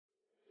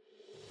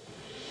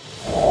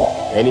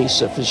Any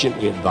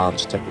sufficiently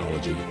advanced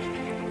technology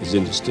is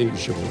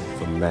indistinguishable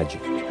from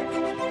magic.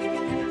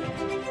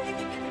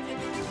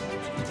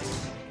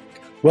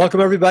 Welcome,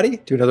 everybody,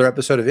 to another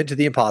episode of Into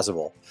the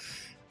Impossible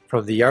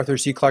from the Arthur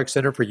C. Clarke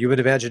Center for Human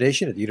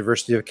Imagination at the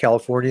University of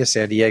California,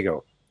 San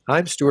Diego.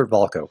 I'm Stuart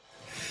Valco.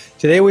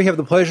 Today we have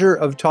the pleasure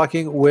of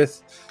talking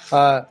with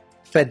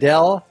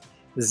Fadel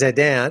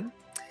Zeidan.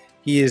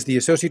 He is the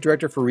Associate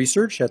Director for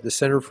Research at the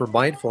Center for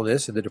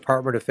Mindfulness in the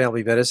Department of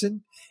Family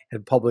Medicine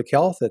and Public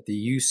Health at the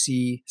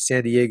UC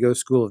San Diego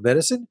School of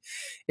Medicine.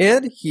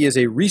 And he is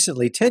a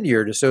recently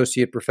tenured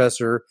Associate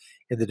Professor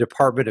in the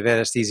Department of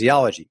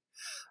Anesthesiology.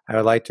 I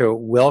would like to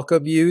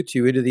welcome you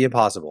to Into the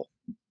Impossible.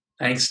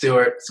 Thanks,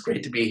 Stuart. It's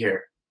great to be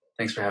here.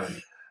 Thanks for having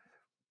me.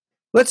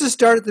 Let's just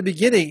start at the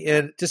beginning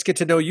and just get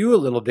to know you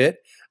a little bit.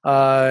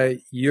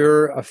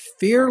 You're a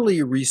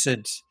fairly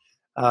recent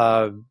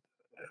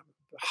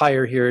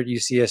hire here at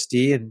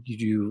UCSD, and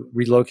you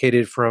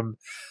relocated from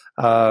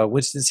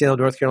Winston-Salem,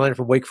 North Carolina,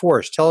 from Wake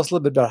Forest. Tell us a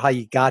little bit about how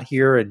you got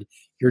here and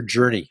your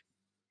journey.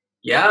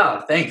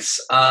 Yeah, thanks.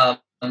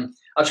 I'll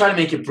try to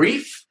make it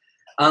brief.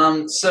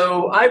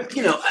 So I've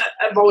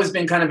always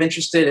been kind of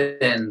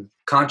interested in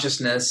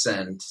consciousness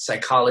and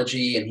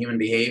psychology and human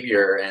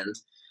behavior. And,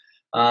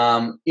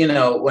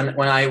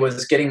 when I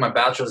was getting my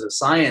bachelor's of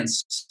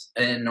science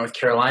in North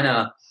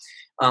Carolina,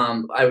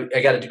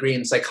 I got a degree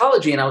in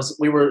psychology, and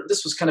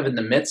this was kind of in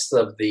the midst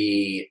of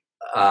the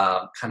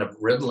kind of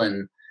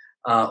Ritalin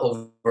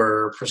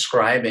over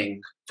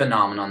prescribing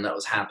phenomenon that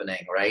was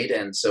happening. Right.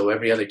 And so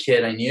every other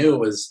kid I knew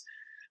was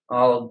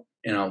all,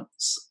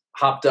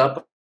 hopped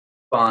up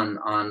on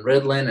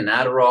Ritalin and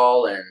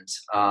Adderall,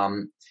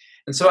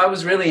 and so I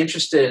was really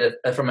interested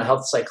from a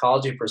health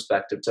psychology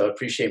perspective to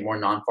appreciate more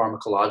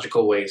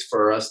non-pharmacological ways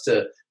for us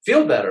to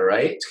feel better,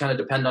 right? To kind of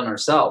depend on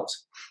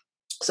ourselves.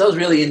 So I was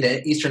really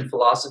into Eastern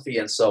philosophy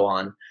and so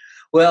on.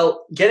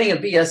 Well, getting a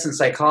BS in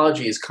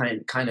psychology is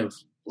kind of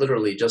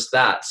literally just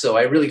that. So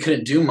I really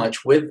couldn't do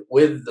much with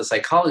the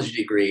psychology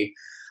degree,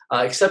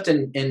 except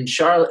in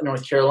Charlotte,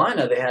 North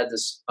Carolina, they had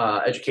this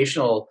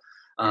educational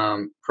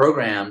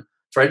program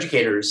for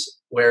educators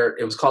where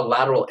it was called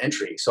lateral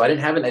entry. So I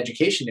didn't have an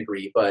education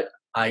degree, but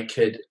I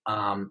could,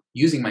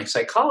 using my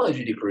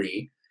psychology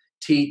degree,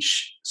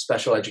 teach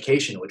special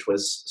education, which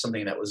was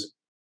something that was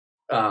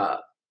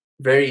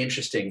very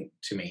interesting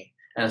to me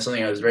and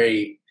something I was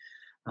very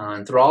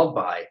enthralled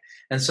by.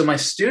 And so my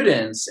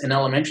students in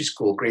elementary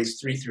school, grades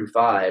 3 through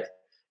 5,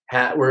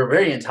 were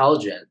very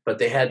intelligent, but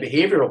they had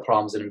behavioral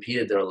problems that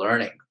impeded their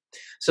learning.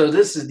 So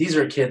these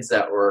are kids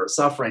that were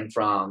suffering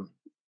from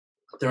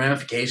the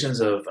ramifications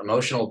of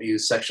emotional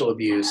abuse, sexual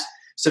abuse,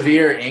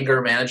 severe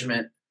anger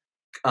management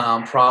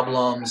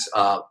problems,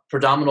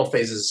 predominant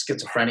phases of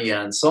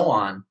schizophrenia, and so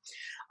on.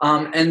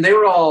 And they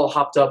were all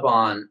hopped up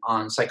on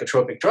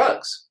psychotropic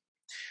drugs.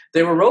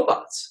 They were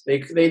robots. They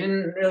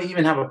didn't really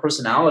even have a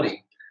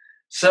personality.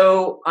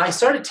 So I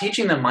started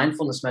teaching them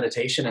mindfulness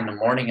meditation in the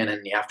morning and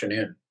in the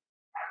afternoon.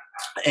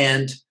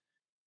 And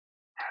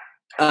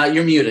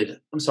you're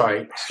muted. I'm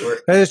sorry,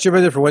 Stuart. Can I just jump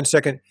in there for 1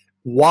 second?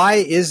 Why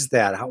is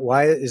that?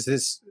 Why is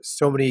this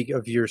so many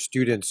of your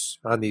students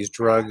on these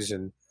drugs,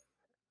 and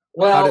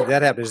how did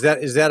that happen? Is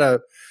that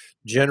a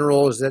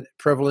general? Is that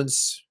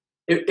prevalence?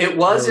 It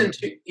was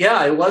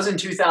in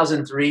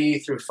 2003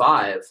 through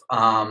 5.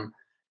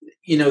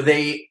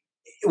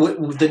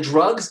 The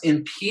drugs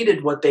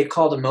impeded what they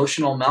called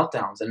emotional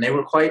meltdowns, and they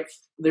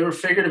were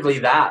figuratively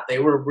that. They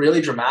were really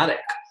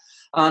dramatic.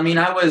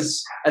 I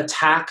was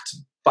attacked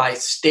by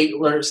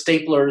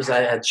staplers.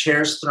 I had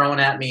chairs thrown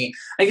at me.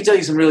 I can tell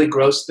you some really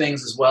gross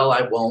things as well.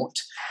 I won't.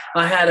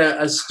 I had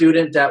a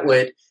student that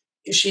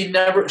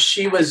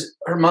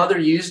her mother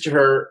used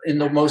her in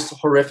the most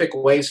horrific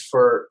ways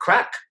for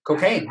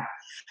cocaine,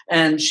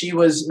 and she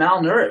was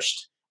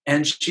malnourished.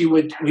 And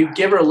we'd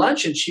give her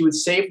lunch, and she would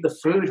save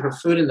her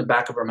food in the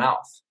back of her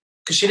mouth,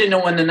 because she didn't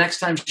know when the next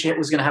time she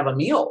was going to have a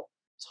meal.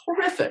 It's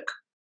horrific.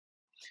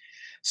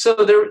 So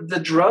the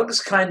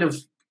drugs kind of,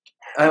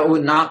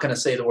 I'm not going to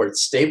say the word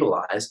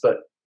stabilized, but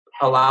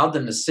allowed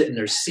them to sit in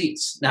their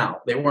seats.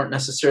 Now, they weren't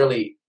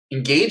necessarily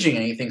engaging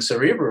anything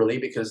cerebrally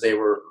because they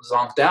were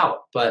zonked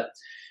out, but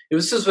it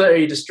was just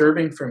very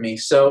disturbing for me.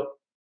 So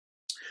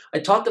I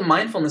taught them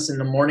mindfulness in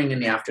the morning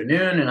and the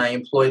afternoon, and I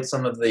employed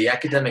some of the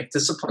academic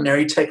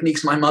disciplinary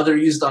techniques my mother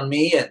used on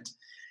me. And,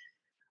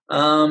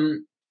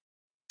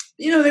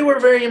 they were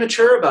very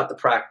immature about the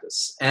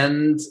practice.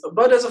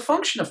 But as a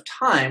function of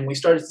time, we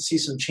started to see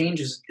some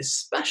changes,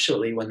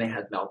 especially when they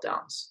had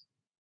meltdowns.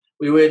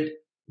 We would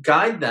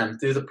guide them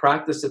through the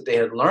practice that they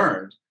had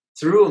learned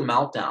through a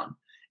meltdown.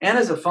 And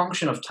as a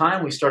function of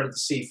time, we started to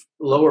see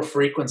lower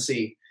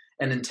frequency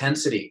and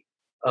intensity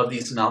of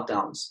these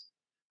meltdowns.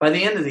 By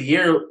the end of the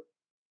year,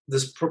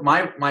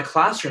 my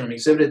classroom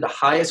exhibited the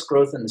highest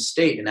growth in the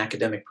state in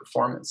academic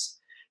performance.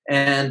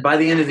 And by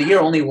the end of the year,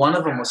 only one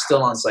of them was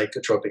still on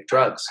psychotropic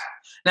drugs.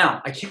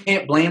 Now, I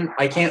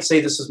can't say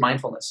this is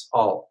mindfulness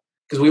all,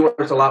 because we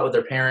worked a lot with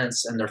their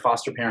parents and their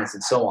foster parents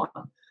and so on.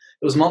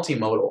 It was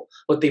multimodal.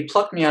 But they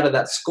plucked me out of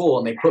that school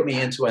and they put me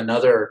into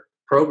another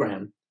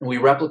program we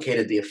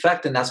replicated the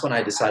effect. And that's when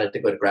I decided to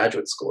go to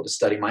graduate school to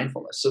study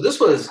mindfulness. So this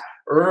was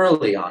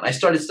early on. I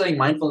started studying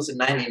mindfulness in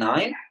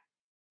 99,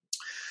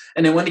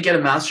 and then went to get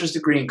a master's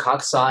degree in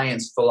Cox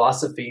Science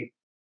philosophy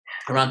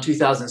around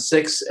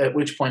 2006, at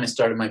which point I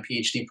started my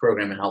PhD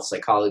program in health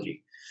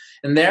psychology.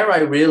 And there I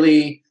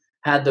really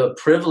had the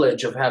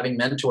privilege of having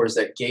mentors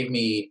that gave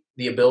me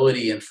the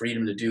ability and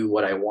freedom to do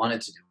what I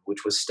wanted to do,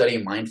 which was study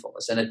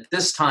mindfulness. And at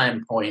this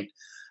time point,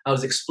 I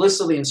was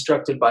explicitly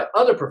instructed by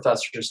other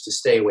professors to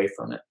stay away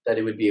from it, that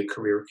it would be a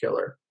career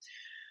killer.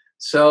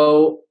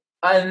 So,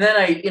 and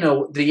then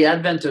the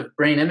advent of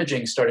brain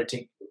imaging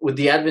with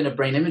the advent of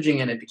brain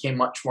imaging, and it became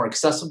much more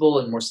accessible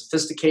and more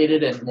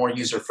sophisticated and more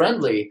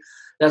user-friendly.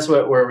 That's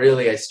where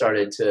really I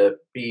started to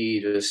be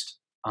just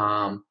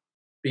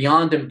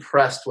beyond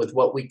impressed with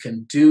what we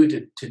can do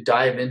to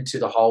dive into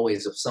the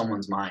hallways of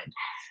someone's mind.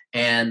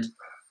 And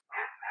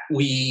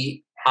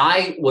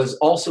I was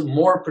also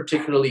more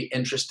particularly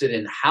interested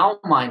in how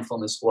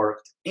mindfulness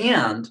worked,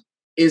 and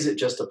is it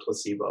just a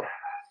placebo?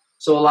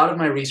 So a lot of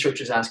my research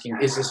is asking,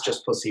 is this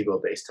just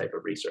placebo-based type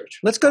of research?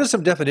 Let's go to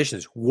some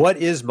definitions. What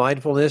is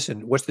mindfulness,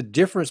 and what's the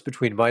difference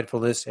between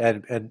mindfulness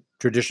and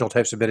traditional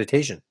types of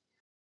meditation?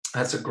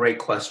 That's a great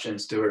question,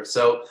 Stuart.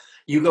 So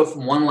you go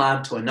from one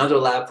lab to another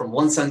lab, from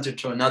one center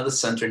to another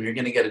center, and you're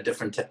going to get a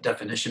different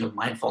definition of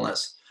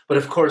mindfulness. But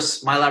of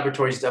course, my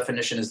laboratory's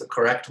definition is the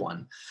correct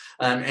one.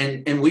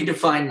 And we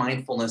define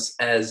mindfulness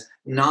as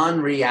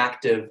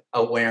non-reactive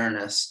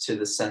awareness to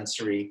the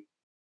sensory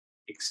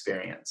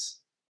experience.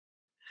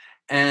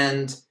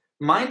 And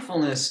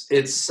mindfulness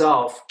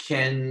itself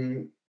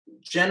can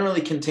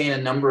generally contain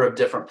a number of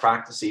different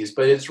practices,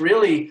 but it's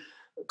really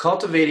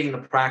cultivating the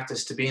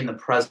practice to be in the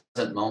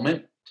present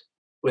moment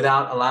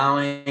without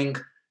allowing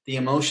the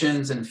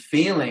emotions and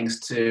feelings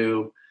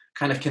to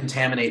kind of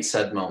contaminate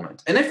said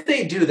moment. And if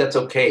they do, that's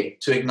okay.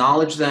 To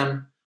acknowledge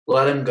them,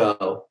 let them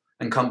go,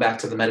 and come back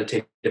to the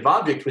meditative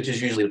object, which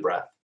is usually the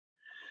breath.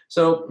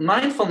 So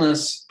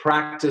mindfulness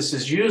practice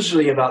is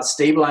usually about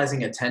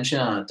stabilizing attention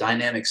on a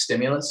dynamic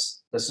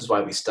stimulus. This is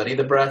why we study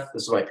the breath.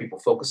 This is why people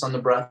focus on the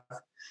breath.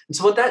 And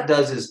so what that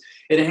does is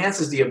it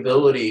enhances the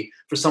ability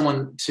for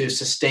someone to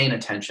sustain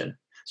attention.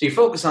 So you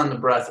focus on the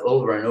breath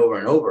over and over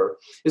and over.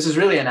 This is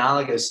really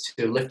analogous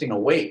to lifting a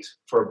weight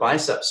for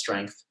bicep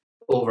strength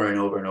over and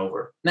over and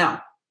over.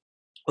 Now,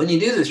 when you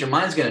do this, your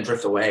mind's going to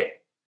drift away.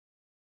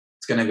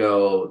 It's going to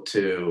go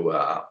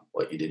to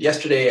what you did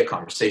yesterday, a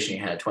conversation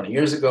you had 20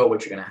 years ago,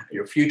 what you're going to have,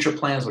 your future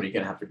plans, what are you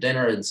going to have for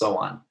dinner, and so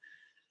on.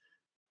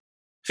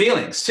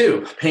 Feelings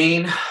too,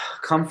 pain,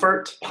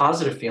 comfort,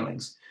 positive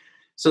feelings.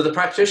 So the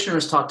practitioner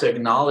is taught to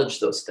acknowledge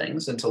those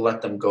things and to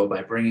let them go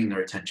by bringing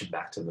their attention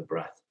back to the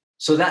breath.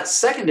 So that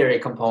secondary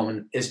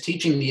component is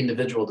teaching the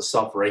individual to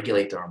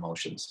self-regulate their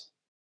emotions,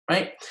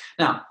 right?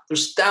 Now,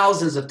 there's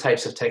thousands of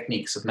types of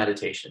techniques of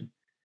meditation.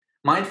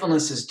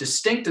 Mindfulness is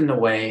distinct in the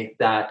way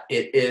that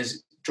it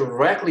is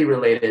directly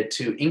related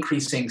to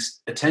increasing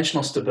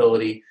attentional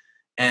stability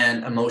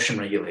and emotion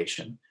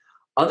regulation.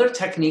 Other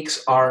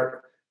techniques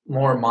are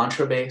more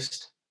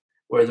mantra-based,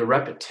 where the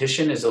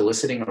repetition is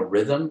eliciting a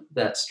rhythm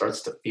that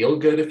starts to feel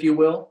good, if you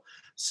will.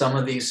 A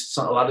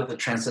lot of the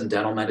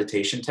transcendental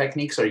meditation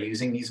techniques are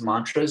using these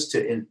mantras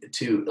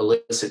to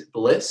elicit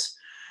bliss.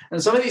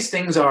 And some of these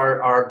things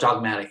are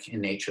dogmatic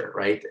in nature,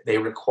 right? They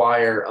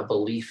require a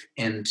belief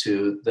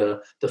into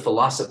the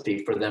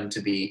philosophy for them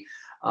to be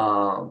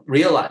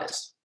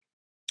realized.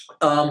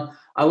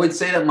 I would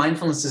say that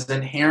mindfulness is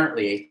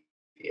inherently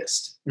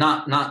atheist.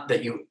 Not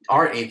that you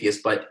are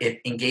atheist, but it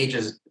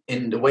engages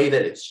in the way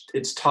that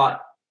it's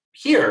taught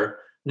here,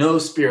 no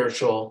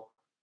spiritual,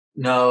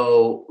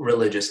 no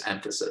religious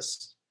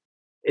emphasis.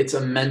 It's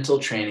a mental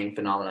training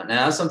phenomenon. And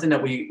that's something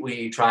that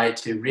we try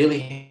to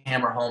really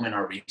hammer home in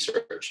our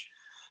research,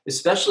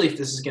 especially if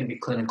this is going to be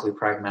clinically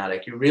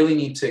pragmatic. You really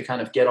need to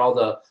kind of get all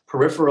the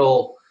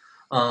peripheral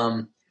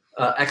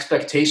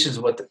expectations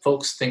of what the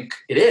folks think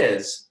it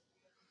is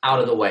out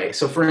of the way.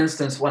 So for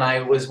instance, when I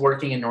was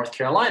working in North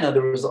Carolina,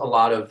 there was a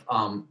lot of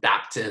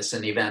Baptists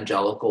and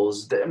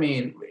evangelicals.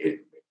 A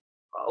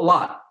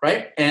lot,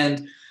 right?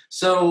 And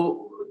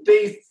so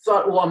they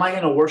thought, well, am I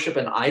going to worship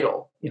an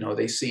idol?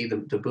 They see the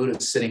Buddha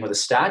sitting with a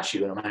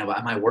statue, and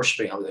am I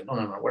worshiping? I was like,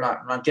 no, we're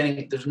not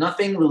getting. There's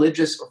nothing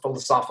religious or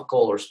philosophical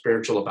or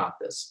spiritual about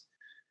this.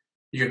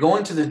 You're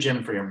going to the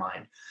gym for your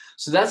mind.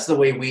 So that's the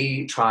way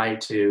we try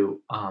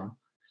to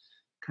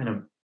kind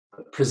of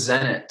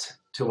present it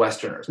to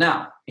Westerners.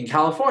 Now, in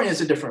California,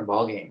 it's a different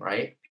ballgame,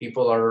 right?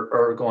 People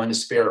are going to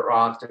Spirit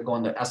Rock, they're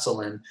going to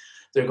Esalen,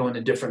 they're going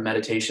to different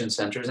meditation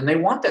centers, and they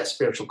want that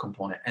spiritual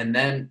component. And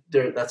then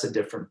it's a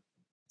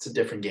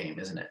different game,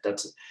 isn't it?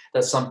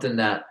 That's something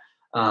that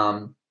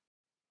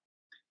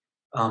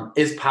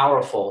is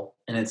powerful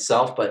in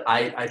itself, but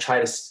I try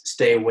to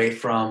stay away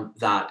from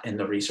that in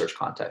the research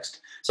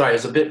context. Sorry, it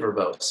was a bit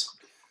verbose.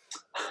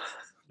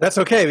 That's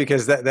okay,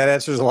 because that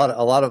answers a lot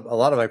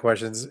of my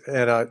questions,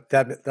 and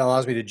that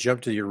allows me to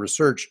jump to your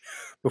research.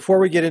 Before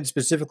we get in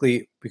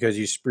specifically, because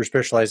you're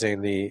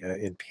specializing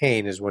in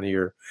pain as one of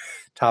your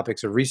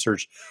topics of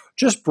research,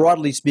 just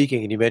broadly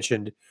speaking, and you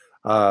mentioned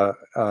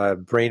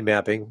brain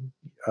mapping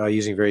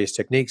using various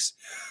techniques.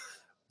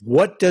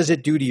 What does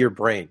it do to your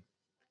brain?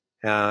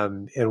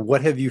 And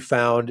what have you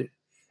found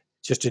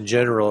just in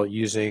general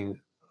using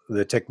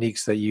the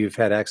techniques that you've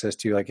had access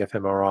to, like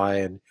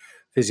fMRI and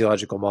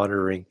physiological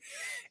monitoring?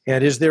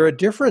 And is there a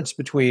difference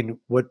between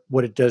what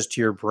it does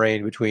to your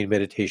brain between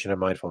meditation and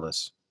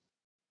mindfulness?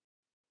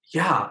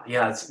 Yeah,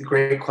 it's a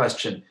great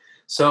question.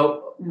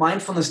 So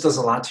mindfulness does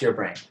a lot to your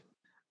brain.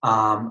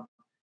 Um,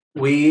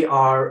 we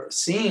are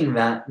seeing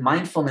that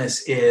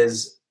mindfulness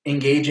is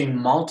engaging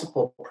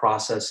multiple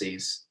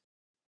processes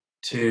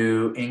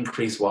to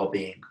increase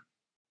well-being.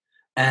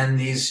 And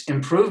these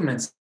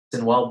improvements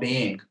in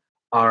well-being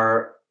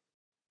are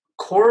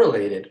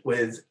correlated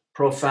with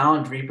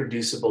profound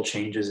reproducible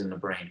changes in the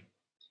brain.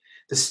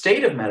 The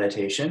state of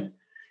meditation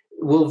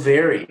will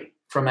vary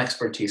from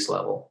expertise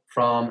level,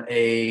 from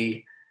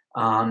a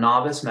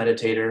novice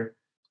meditator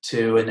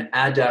to an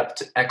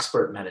adept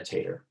expert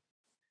meditator,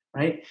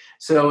 right?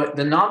 So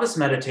the novice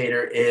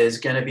meditator is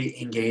going to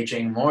be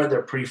engaging more of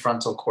their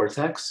prefrontal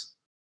cortex.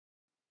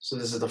 So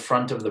this is the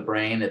front of the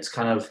brain. It's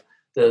kind of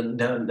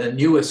the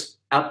newest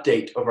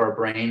update of our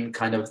brain,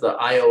 kind of the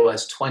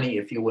iOS 20,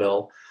 if you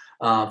will,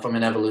 from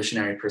an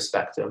evolutionary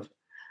perspective.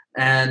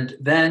 And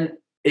then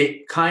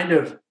it kind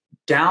of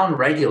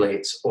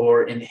down-regulates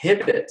or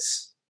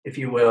inhibits, if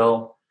you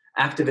will,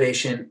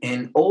 activation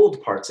in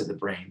old parts of the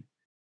brain,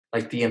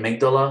 like the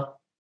amygdala,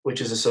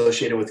 which is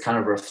associated with kind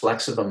of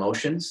reflexive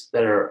emotions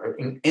that are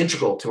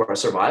integral to our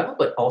survival,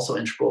 but also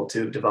integral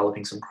to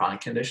developing some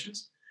chronic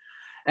conditions.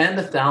 And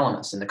the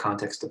thalamus in the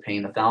context of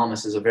pain. The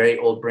thalamus is a very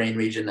old brain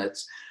region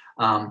that's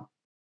kind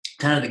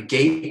of the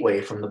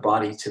gateway from the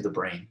body to the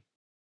brain.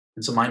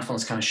 And so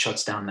mindfulness kind of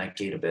shuts down that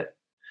gate a bit.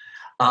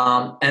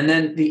 And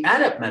then the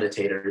adept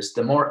meditators,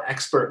 the more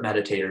expert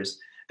meditators,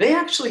 they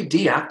actually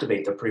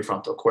deactivate the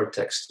prefrontal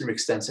cortex through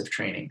extensive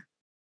training.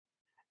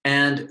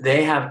 And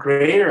they have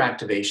greater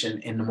activation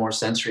in the more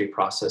sensory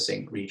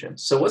processing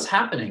regions. So what's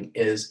happening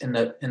is in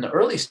the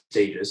early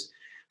stages,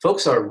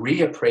 folks are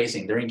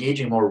reappraising. They're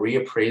engaging more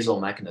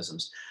reappraisal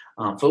mechanisms,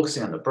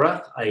 focusing on the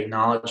breath. I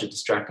acknowledge a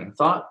distracting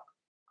thought.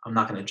 I'm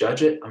not going to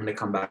judge it. I'm going to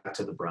come back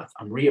to the breath.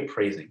 I'm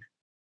reappraising.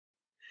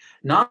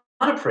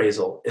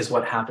 Non-appraisal is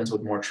what happens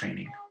with more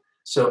training.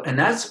 So, and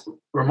that's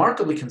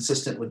remarkably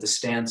consistent with the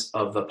stance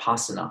of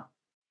Vipassana,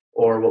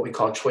 or what we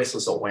call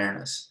choiceless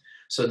awareness.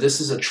 So this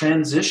is a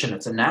transition.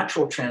 It's a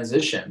natural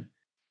transition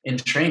in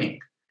training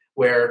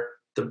where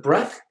the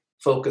breath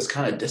focus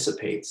kind of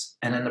dissipates,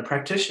 and then the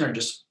practitioner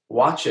just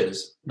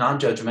watches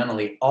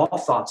non-judgmentally all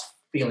thoughts,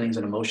 feelings,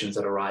 and emotions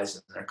that arise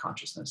in their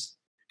consciousness,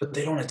 but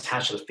they don't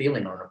attach a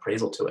feeling or an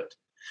appraisal to it.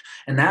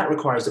 And that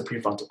requires the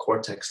prefrontal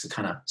cortex to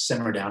kind of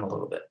simmer down a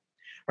little bit,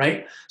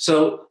 right?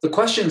 So the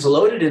question's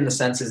loaded in the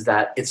sense is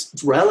that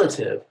it's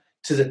relative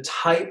to the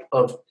type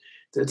of,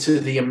 to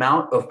the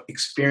amount of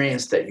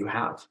experience that you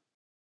have.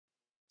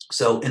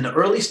 So in the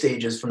early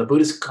stages, from the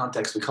Buddhist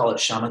context, we call it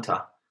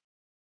shamatha.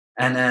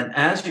 And then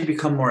as you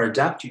become more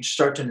adept, you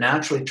start to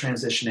naturally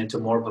transition into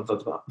more of a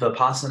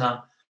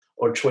Vipassana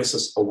or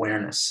choiceless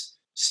awareness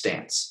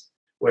stance,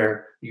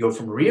 where you go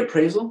from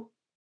reappraisal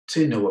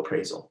to new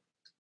appraisal.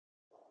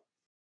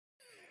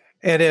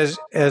 And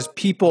as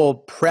people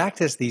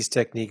practice these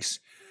techniques,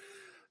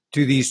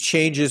 do these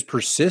changes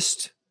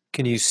persist?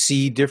 Can you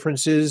see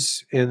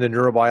differences in the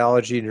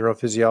neurobiology,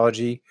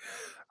 neurophysiology?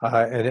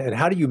 And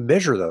how do you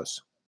measure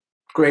those?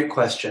 Great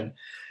question.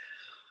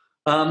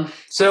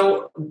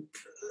 So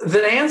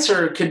the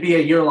answer could be a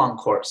year-long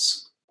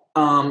course,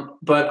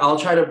 but I'll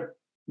try to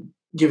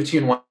give it to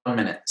you in 1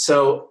 minute.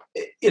 So,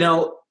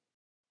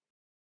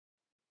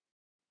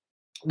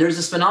 there's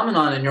this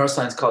phenomenon in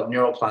neuroscience called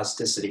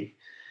neuroplasticity.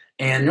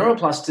 And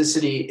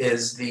neuroplasticity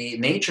is the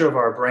nature of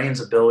our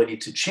brain's ability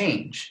to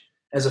change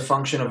as a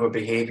function of a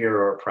behavior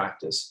or a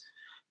practice.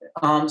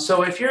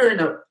 So if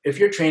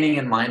you're training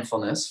in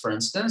mindfulness, for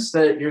instance,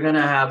 that you're going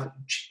to have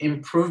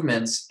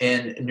improvements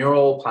in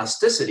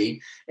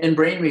neuroplasticity in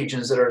brain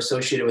regions that are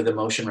associated with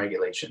emotion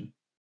regulation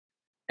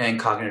and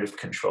cognitive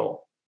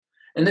control.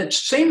 And the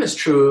same is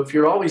true if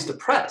you're always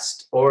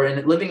depressed or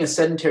in living a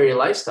sedentary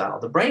lifestyle.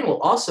 The brain will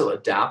also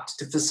adapt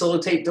to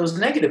facilitate those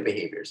negative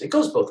behaviors. It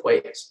goes both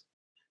ways.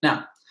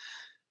 Now,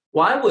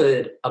 why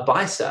would a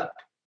bicep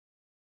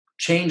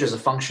change as a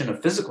function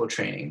of physical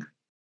training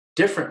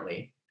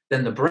differently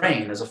than the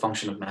brain as a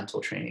function of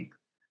mental training?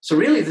 So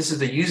really, this is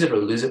the use it or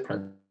lose it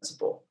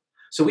principle.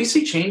 So we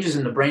see changes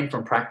in the brain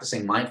from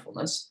practicing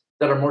mindfulness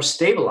that are more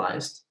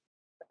stabilized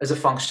as a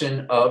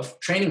function of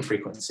training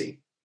frequency.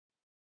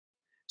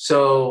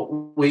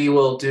 So we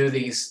will do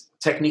these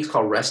techniques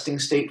called resting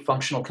state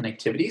functional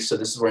connectivity. So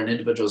this is where an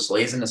individual just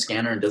lays in the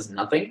scanner and does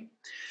nothing.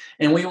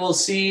 And we will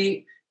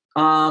see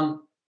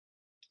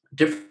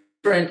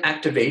different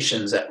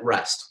activations at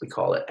rest. We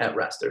call it at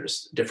rest.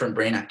 There's different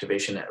brain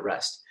activation at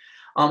rest.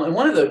 And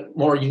one of the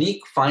more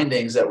unique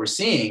findings that we're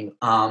seeing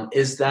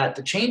is that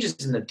the changes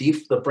in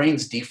the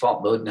brain's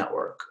default mode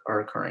network are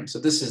occurring. So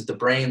this is the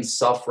brain's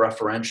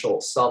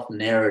self-referential,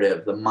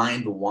 self-narrative, the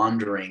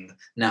mind-wandering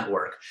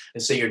network.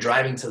 And so you're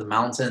driving to the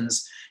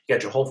mountains, you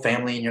got your whole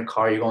family in your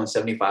car, you're going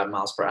 75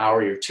 miles per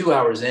hour, you're 2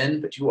 hours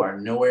in, but you are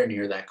nowhere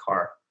near that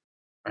car,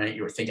 right?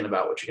 You were thinking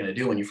about what you're going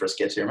to do when you first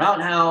get to your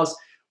mountain house,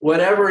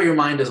 whatever your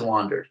mind has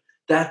wandered.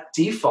 That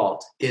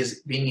default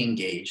is being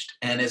engaged,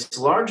 and it's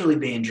largely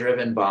being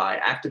driven by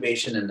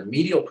activation in the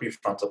medial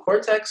prefrontal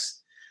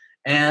cortex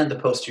and the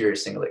posterior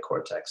cingulate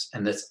cortex,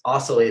 and this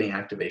oscillating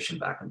activation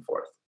back and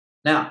forth.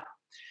 Now,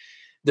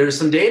 there's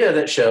some data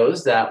that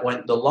shows that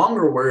when the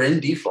longer we're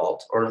in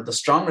default, or the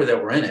stronger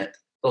that we're in it,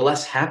 the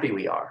less happy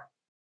we are.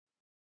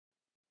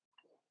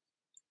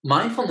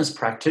 Mindfulness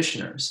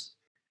practitioners,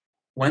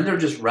 when they're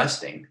just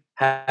resting,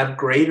 have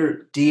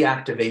greater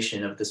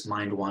deactivation of this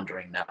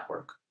mind-wandering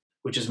network,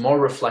 which is more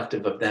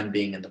reflective of them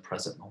being in the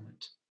present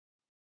moment.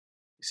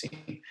 You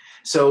see?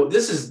 So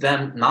this is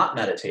them not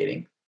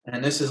meditating.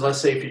 And this is,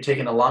 let's say, if you're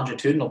taking a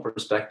longitudinal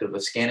perspective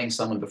of scanning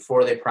someone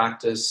before they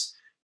practice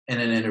in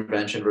an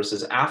intervention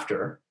versus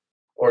after,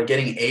 or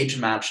getting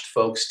age-matched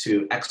folks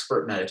to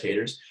expert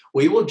meditators,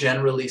 we will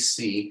generally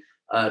see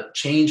a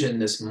change in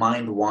this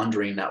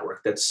mind-wandering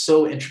network that's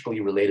so intricately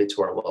related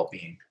to our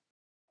well-being.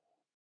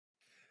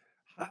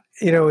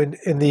 You know,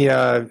 in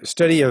the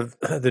study of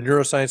the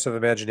neuroscience of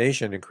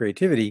imagination and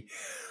creativity,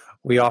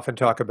 we often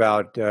talk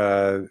about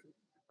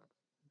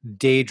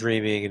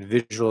daydreaming and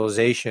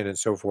visualization and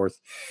so forth.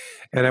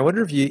 And I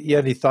wonder if you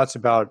have any thoughts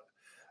about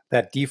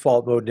that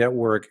default mode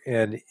network,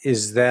 and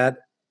is that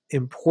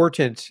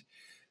important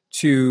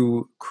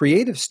to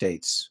creative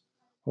states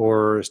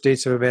or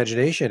states of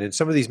imagination? And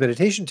some of these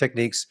meditation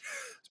techniques,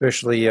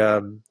 especially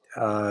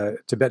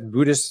Tibetan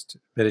Buddhist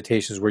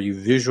meditations, where you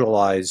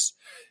visualize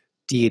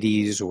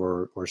deities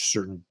or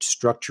certain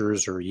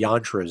structures or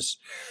yantras,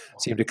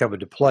 seem to come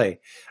into play.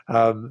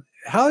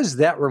 How is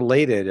that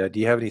related? Do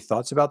you have any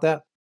thoughts about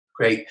that?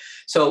 Great.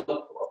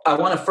 So I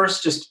want to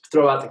first just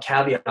throw out the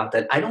caveat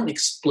that I don't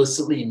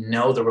explicitly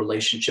know the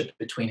relationship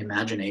between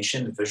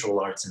imagination, the visual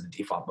arts, and the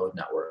default mode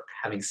network.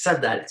 Having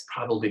said that, it's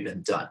probably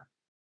been done.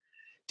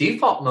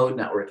 Default mode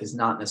network is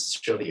not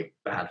necessarily a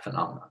bad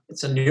phenomenon.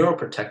 It's a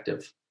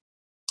neuroprotective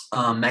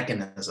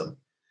mechanism.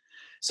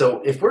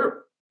 So if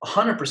we're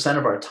 100%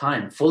 of our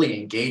time fully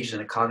engaged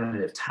in a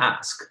cognitive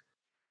task,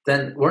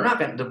 then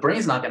the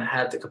brain's not going to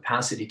have the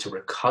capacity to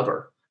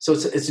recover. So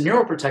it's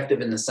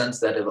neuroprotective in the sense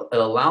that it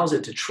allows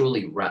it to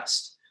truly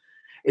rest.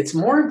 It's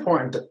more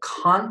important the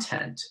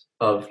content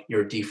of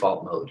your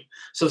default mode.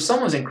 So if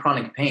someone's in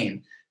chronic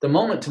pain, the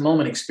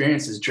moment-to-moment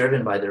experience is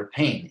driven by their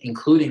pain,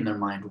 including their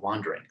mind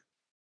wandering,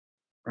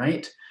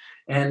 right?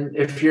 And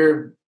if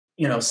you're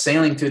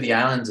sailing through the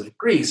islands of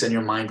Greece and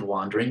you're mind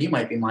wandering, you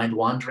might be mind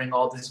wandering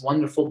all these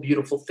wonderful,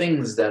 beautiful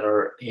things that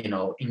are,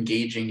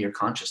 engaging your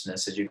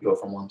consciousness as you go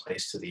from one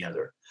place to the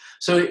other.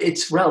 So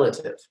it's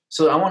relative.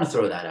 So I want to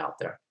throw that out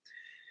there.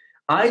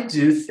 I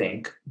do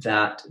think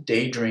that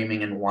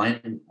daydreaming and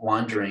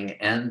wandering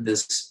and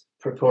this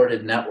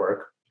purported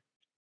network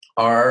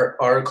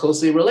are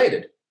closely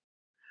related.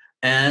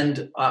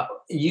 And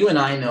you and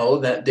I know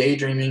that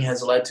daydreaming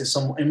has led to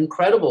some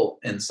incredible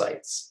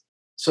insights.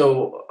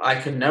 So I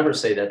can never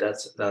say that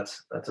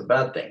that's a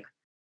bad thing.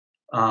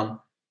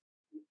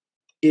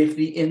 If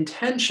the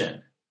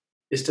intention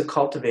is to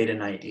cultivate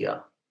an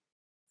idea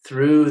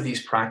through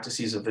these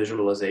practices of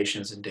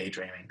visualizations and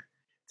daydreaming,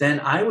 then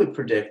I would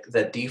predict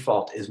that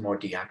default is more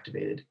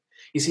deactivated.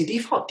 You see,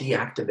 default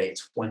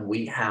deactivates when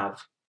we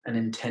have an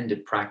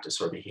intended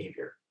practice or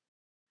behavior.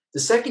 The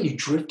second you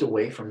drift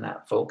away from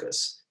that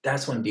focus,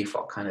 that's when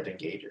default kind of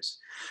engages.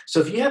 So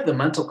if you have the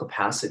mental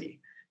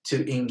capacity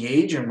to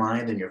engage your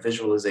mind and your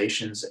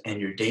visualizations and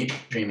your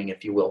daydreaming,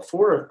 if you will,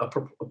 for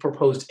a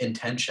proposed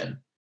intention,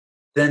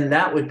 then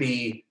that would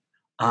be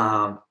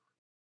a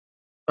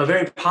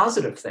very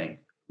positive thing,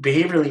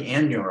 behaviorally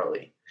and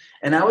neurally.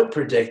 And I would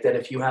predict that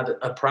if you have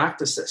a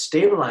practice that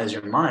stabilizes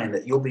your mind,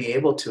 that you'll be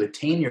able to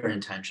attain your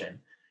intention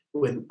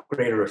with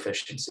greater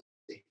efficiency.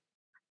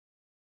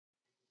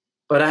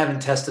 But I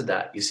haven't tested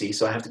that, you see,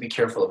 so I have to be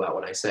careful about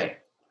what I say.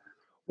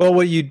 Well,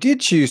 what you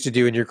did choose to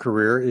do in your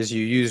career is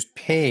you used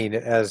pain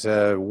as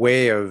a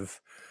way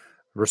of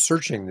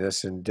researching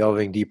this and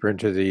delving deeper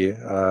into the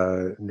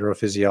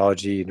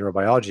neurophysiology,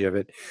 neurobiology of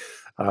it.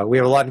 We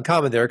have a lot in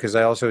common there because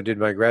I also did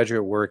my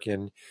graduate work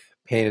in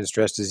pain and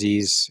stress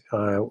disease,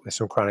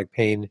 some chronic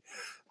pain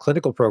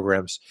clinical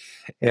programs.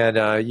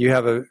 And you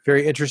have a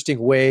very interesting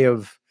way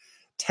of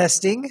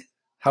testing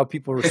how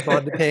people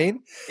respond to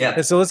pain. Yeah.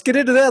 And so let's get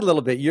into that a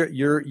little bit.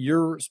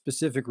 Your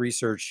specific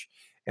research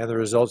and the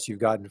results you've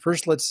gotten.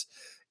 First, let's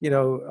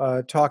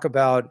talk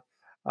about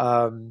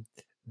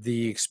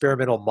the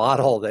experimental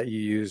model that you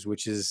use,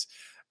 which has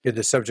been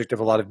the subject of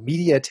a lot of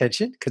media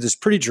attention because it's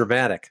pretty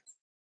dramatic.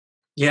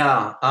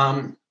 Yeah.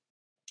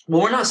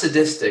 Well, we're not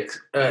sadistic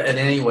in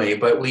any way,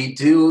 but we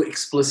do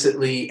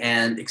explicitly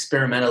and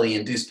experimentally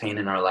induce pain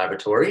in our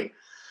laboratory.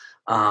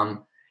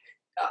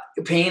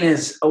 Pain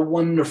is a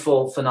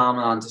wonderful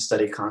phenomenon to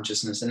study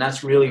consciousness, and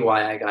that's really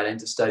why I got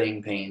into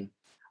studying pain,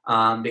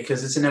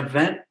 because it's an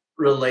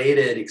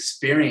event-related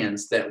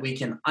experience that we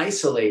can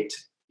isolate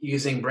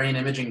using brain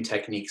imaging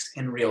techniques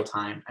in real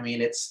time. I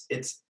mean, it's.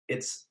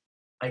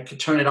 I could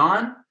turn it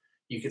on,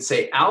 you could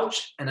say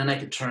 "ouch," and then I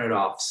could turn it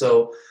off.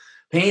 So,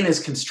 pain is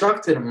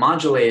constructed and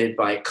modulated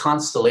by a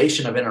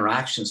constellation of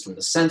interactions from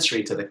the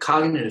sensory to the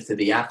cognitive to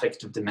the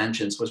affective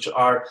dimensions, which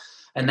are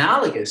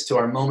analogous to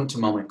our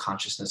moment-to-moment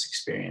consciousness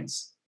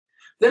experience.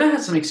 Then I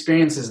had some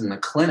experiences in the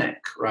clinic,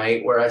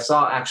 right, where I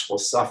saw actual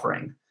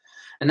suffering.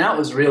 And that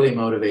was really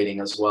motivating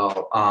as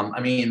well.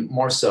 I mean,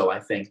 more so, I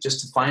think,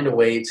 just to find a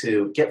way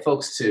to get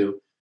folks to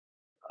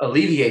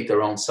alleviate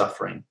their own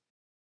suffering.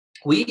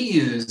 We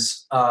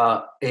use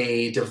a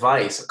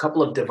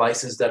couple of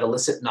devices that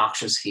elicit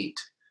noxious heat.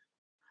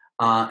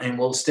 And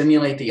we'll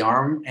stimulate the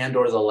arm and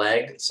or the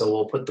leg. So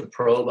we'll put the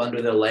probe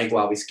under the leg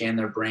while we scan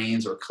their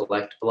brains or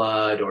collect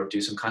blood or do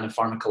some kind of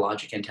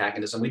pharmacologic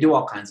antagonism. We do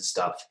all kinds of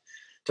stuff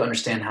to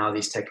understand how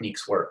these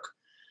techniques work.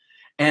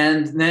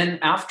 And then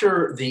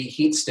after the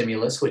heat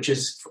stimulus, which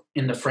is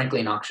in the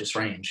frankly noxious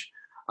range,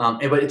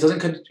 but it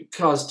doesn't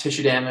cause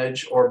tissue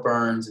damage or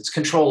burns. It's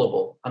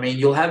controllable. I mean,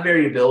 you'll have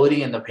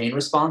variability in the pain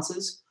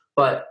responses,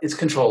 but it's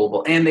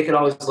controllable. And they could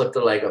always lift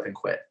their leg up and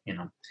quit,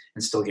 and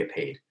still get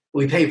paid.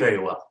 We pay very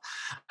well.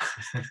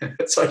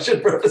 So I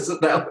should preface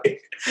it that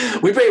way.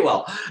 We pay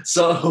well.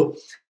 So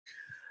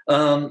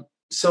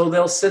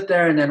they'll sit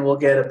there and then we'll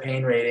get a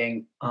pain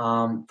rating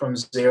from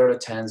 0 to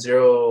 10.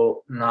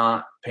 0,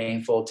 not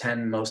painful,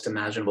 10, most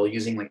imaginable,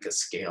 using like a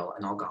scale,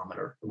 an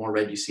algometer. The more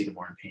red you see, the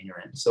more in pain you're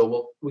in.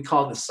 So we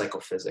call this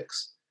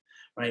psychophysics,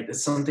 right?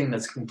 It's something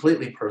that's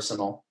completely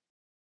personal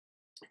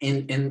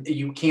and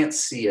you can't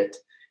see it.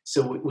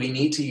 So we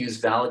need to use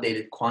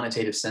validated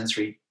quantitative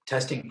sensory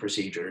testing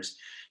procedures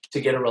to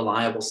get a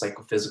reliable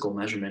psychophysical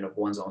measurement of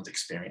one's own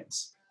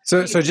experience.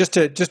 So just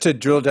to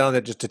drill down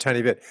that just a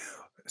tiny bit.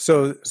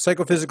 So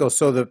psychophysical.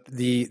 So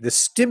the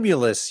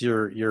stimulus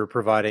you're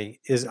providing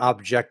is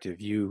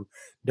objective. You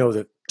know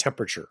the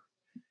temperature,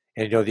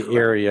 and you know the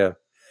area,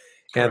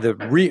 and the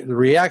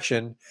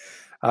reaction.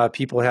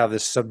 People have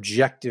this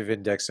subjective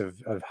index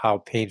of how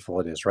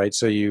painful it is, right?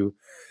 So you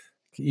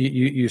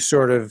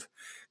sort of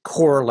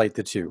correlate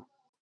the two.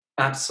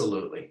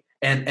 Absolutely,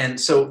 and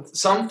so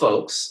some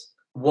folks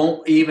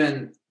won't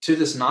even, to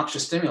this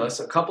noxious stimulus,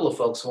 a couple of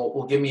folks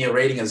will give me a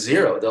rating of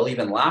 0. They'll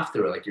even laugh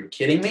through it, like, you're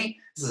kidding me?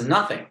 This is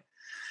nothing.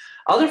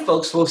 Other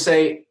folks will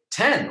say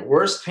 10,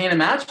 worst pain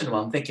imaginable.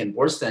 I'm thinking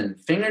worse than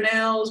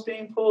fingernails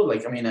being pulled.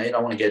 Like, I mean, I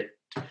don't want to get,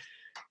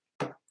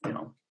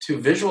 too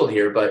visual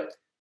here, but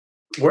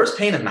worst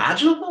pain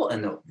imaginable?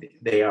 And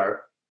they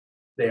are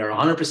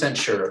 100%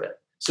 sure of it.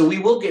 So we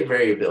will get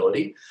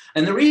variability.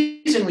 And the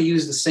reason we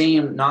use the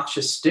same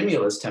noxious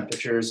stimulus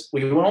temperatures,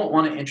 we won't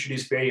want to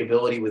introduce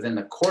variability within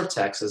the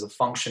cortex as a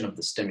function of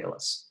the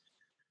stimulus.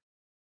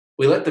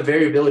 We let the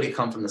variability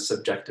come from the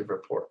subjective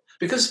report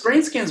because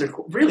brain scans are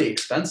really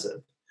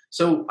expensive.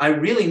 So I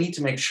really need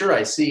to make sure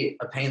I see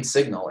a pain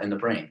signal in the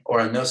brain or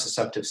a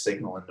nociceptive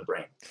signal in the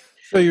brain.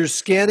 So you're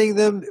scanning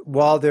them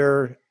while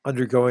they're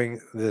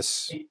undergoing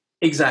this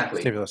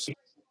stimulus.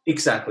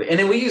 Exactly. And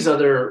then we use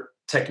other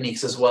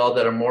techniques as well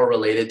that are more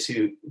related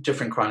to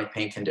different chronic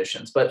pain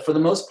conditions. But for the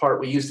most part,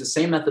 we use the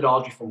same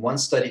methodology from one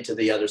study to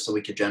the other so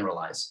we could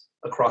generalize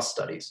across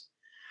studies.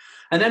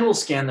 And then we'll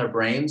scan their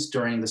brains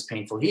during this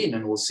painful heat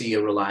and we'll see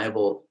a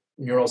reliable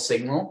neural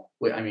signal.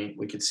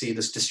 We could see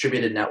this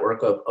distributed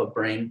network of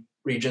brain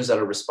regions that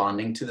are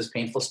responding to this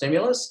painful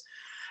stimulus.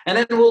 And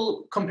then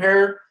we'll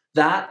compare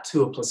that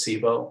to a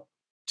placebo,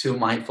 to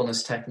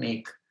mindfulness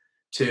technique,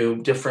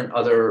 to different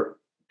other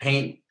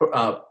pain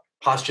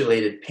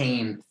postulated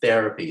pain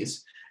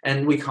therapies,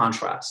 and we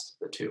contrast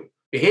the two,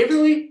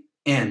 behaviorally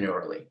and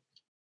neurally.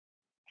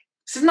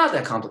 This is not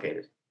that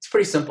complicated. It's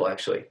pretty simple,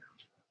 actually.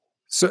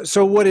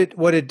 So what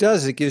it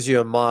does, it gives you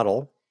a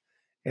model,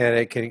 and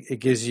it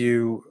gives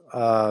you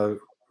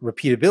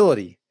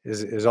repeatability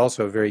is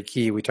also very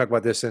key. We talk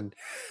about this on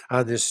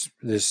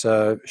this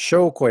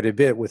show quite a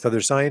bit with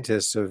other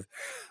scientists of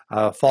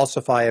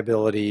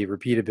falsifiability,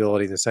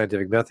 repeatability, the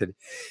scientific method.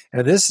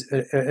 And this,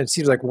 it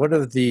seems like one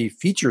of the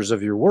features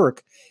of your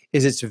work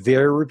is it's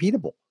very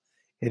repeatable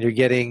and you're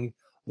getting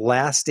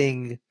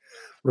lasting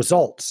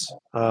results,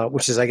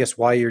 which is, I guess,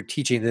 why you're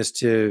teaching this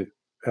to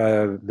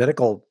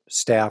medical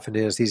staff and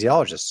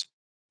anesthesiologists.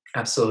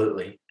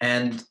 Absolutely.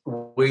 And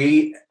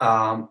we,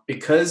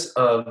 because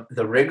of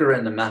the rigor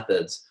in the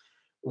methods,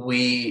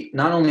 we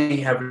not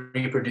only have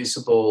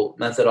reproducible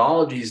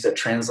methodologies that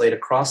translate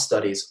across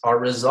studies, our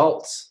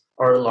results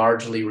are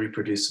largely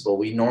reproducible.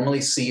 We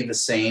normally see the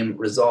same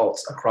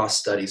results across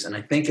studies. And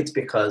I think it's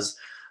because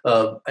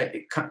of,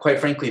 quite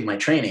frankly, my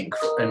training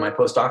and my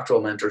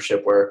postdoctoral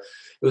mentorship, where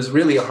it was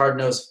really a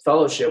hard-nosed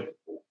fellowship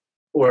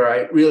where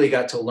I really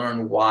got to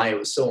learn why it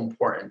was so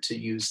important to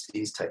use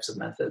these types of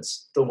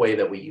methods the way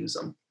that we use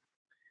them.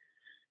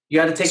 You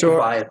got to take the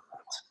bias.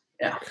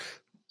 Yeah.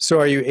 So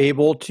are you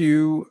able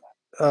to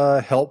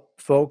help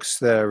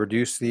folks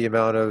reduce the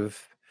amount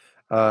of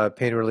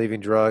pain relieving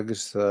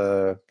drugs,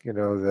 the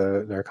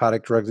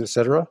narcotic drugs,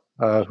 etc.,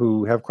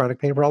 who have chronic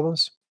pain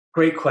problems?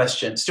 Great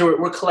question.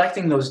 Stuart, we're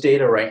collecting those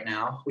data right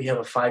now. We have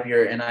a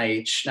 5-year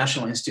NIH,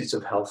 National Institutes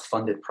of Health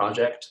funded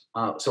project.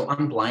 So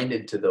I'm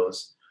blinded to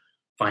those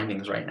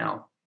findings right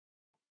now.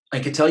 I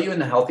can tell you in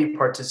the healthy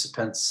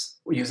participants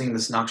using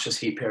this noxious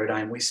heat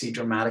paradigm, we see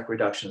dramatic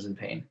reductions in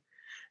pain.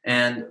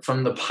 And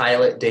from the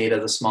pilot data,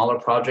 the smaller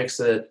projects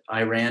that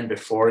I ran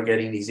before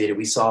getting these data,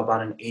 we saw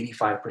about an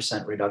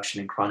 85%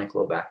 reduction in chronic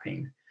low back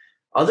pain.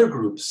 Other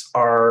groups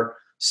are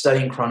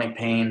studying chronic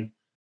pain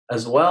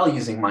as well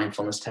using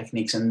mindfulness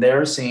techniques, and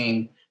they're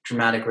seeing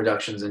dramatic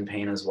reductions in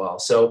pain as well.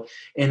 So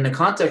in the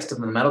context of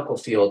the medical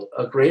field,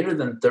 a greater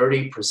than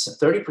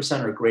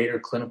 30% or greater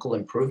clinical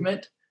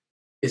improvement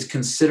is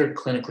considered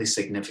clinically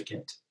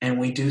significant. And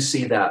we do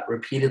see that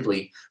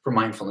repeatedly for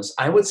mindfulness.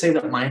 I would say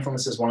that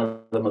mindfulness is one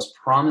of the most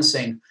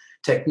promising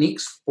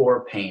techniques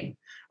for pain,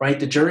 right?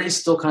 The jury is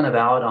still kind of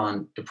out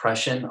on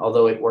depression,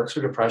 although it works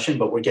for depression,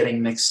 but we're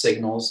getting mixed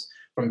signals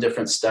from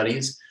different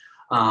studies.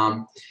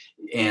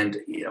 And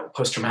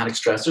post-traumatic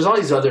stress. There's all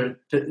these other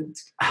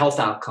health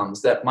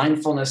outcomes that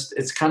mindfulness,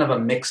 it's kind of a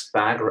mixed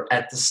bag or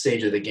at this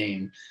stage of the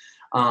game.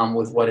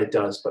 With what it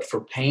does. But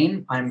for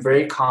pain, I'm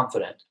very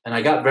confident. And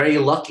I got very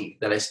lucky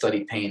that I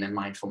studied pain and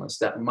mindfulness,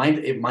 that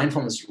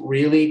mindfulness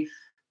really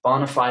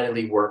bona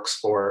fidely works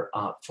for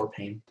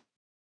pain.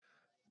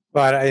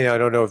 But I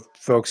don't know if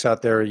folks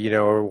out there,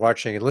 are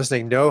watching and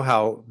listening, know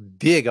how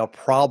big a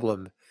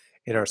problem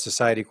in our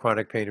society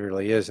chronic pain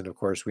really is. And of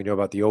course, we know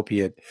about the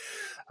opioid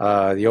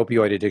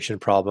addiction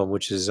problem,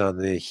 which is on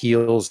the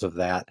heels of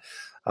that.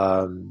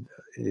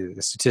 The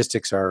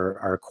statistics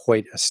are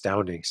quite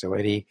astounding. So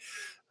any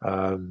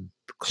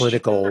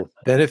clinical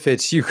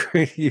benefits you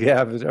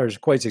have are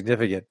quite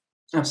significant.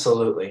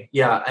 Absolutely.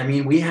 Yeah. I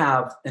mean, we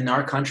have in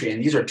our country,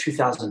 and these are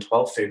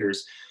 2012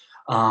 figures,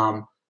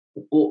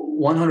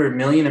 100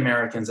 million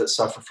Americans that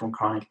suffer from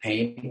chronic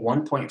pain,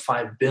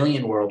 1.5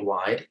 billion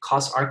worldwide. It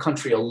costs our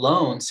country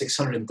alone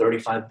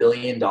 $635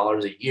 billion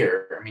a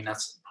year. I mean,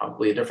 that's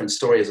probably a different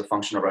story as a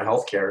function of our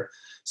healthcare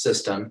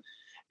system.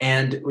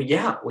 And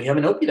yeah, we have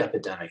an opiate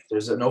epidemic.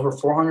 There's an over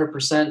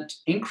 400%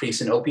 increase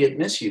in opiate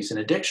misuse and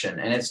addiction,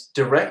 and it's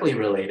directly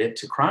related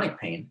to chronic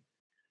pain.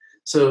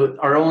 So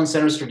our own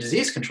Centers for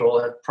Disease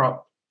Control have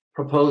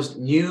proposed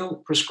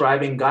new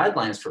prescribing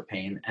guidelines for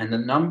pain, and the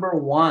number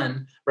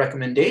one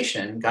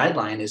recommendation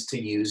guideline is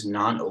to use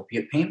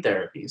non-opiate pain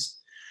therapies.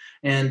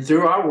 And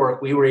through our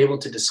work, we were able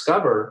to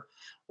discover,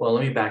 well,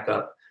 let me back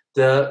up.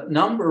 The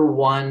number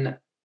one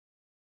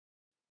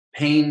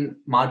pain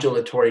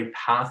modulatory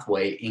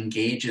pathway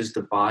engages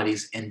the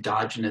body's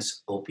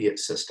endogenous opiate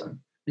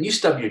system. When you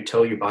stub your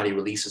toe, your body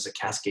releases a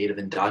cascade of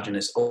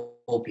endogenous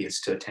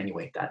opiates to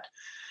attenuate that.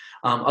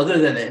 Other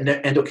than the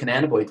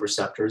endocannabinoid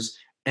receptors,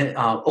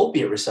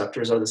 opiate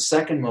receptors are the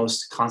second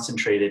most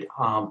concentrated,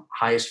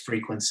 highest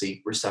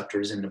frequency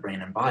receptors in the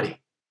brain and body.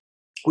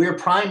 We are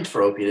primed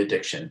for opiate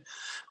addiction.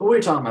 But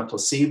we're talking about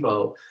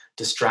placebo,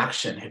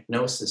 distraction,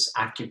 hypnosis,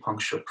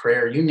 acupuncture,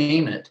 prayer, you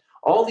name it.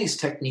 All these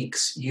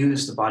techniques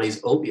use the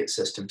body's opiate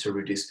system to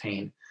reduce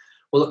pain.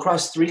 Well,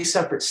 across 3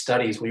 separate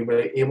studies, we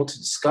were able to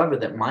discover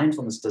that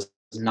mindfulness does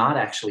not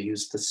actually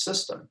use the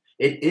system.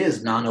 It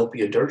is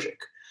non-opioidergic.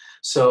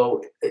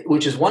 So,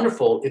 which is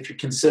wonderful if you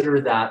consider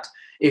that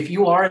if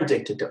you are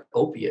addicted to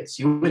opiates,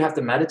 you would have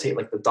to meditate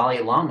like the Dalai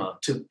Lama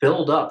to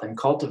build up and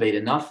cultivate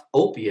enough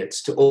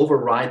opiates to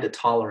override the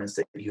tolerance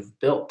that you've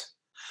built.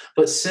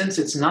 But since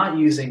it's not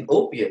using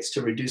opiates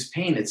to reduce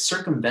pain, it's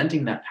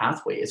circumventing that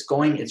pathway.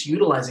 It's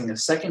utilizing a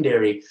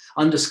secondary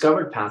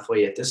undiscovered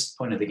pathway at this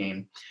point of the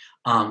game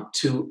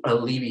to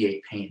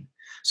alleviate pain.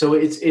 So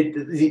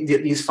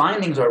these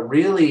findings are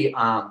really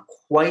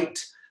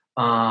quite,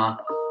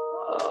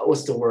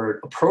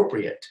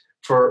 appropriate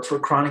for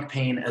chronic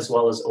pain as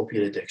well as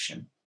opiate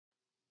addiction.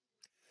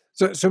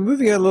 So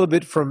moving on a little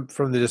bit from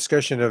the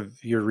discussion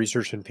of your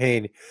research in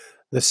pain,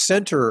 the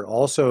center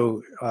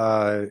also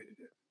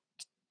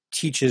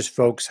teaches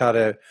folks how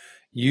to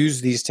use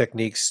these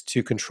techniques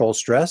to control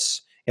stress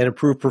and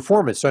improve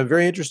performance. So I'm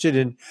very interested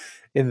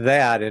in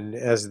that, and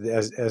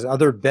as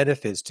other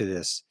benefits to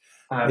this.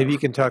 Maybe you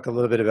can talk a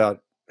little bit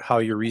about how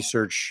your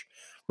research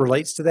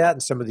relates to that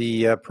and some of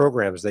the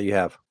programs that you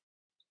have.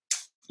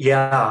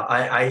 Yeah,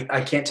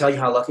 I can't tell you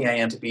how lucky I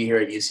am to be here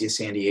at UC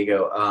San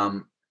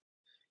Diego.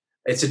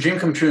 It's a dream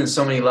come true in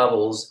so many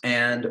levels,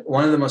 and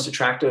one of the most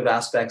attractive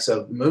aspects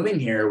of moving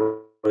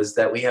here was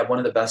that we have one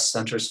of the best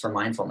centers for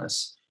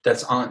mindfulness.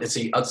 It's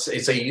a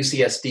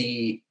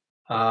UCSD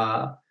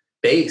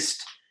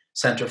based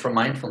center for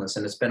mindfulness,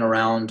 and it's been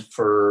around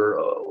for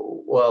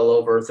well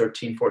over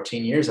 13,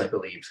 14 years, I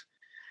believe.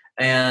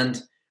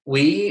 And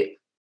we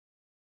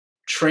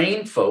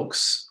train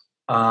folks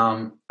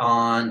on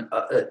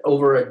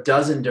over a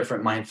dozen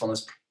different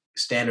mindfulness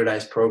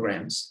standardized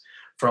programs,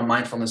 from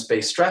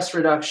mindfulness-based stress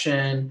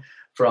reduction,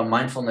 from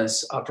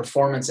mindfulness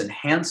performance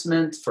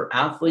enhancement for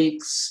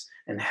athletes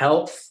and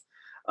health,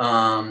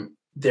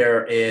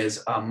 There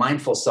is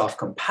mindful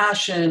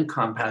self-compassion,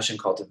 compassion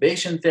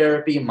cultivation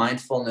therapy,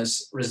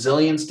 mindfulness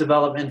resilience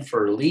development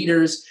for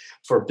leaders,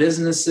 for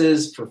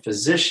businesses, for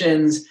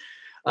physicians.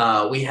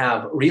 We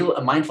have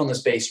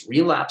mindfulness-based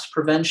relapse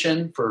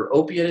prevention for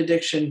opiate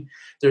addiction.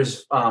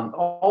 There's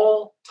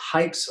all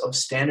types of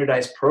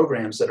standardized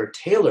programs that are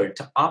tailored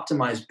to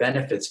optimize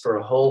benefits for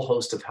a whole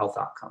host of health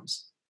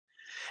outcomes.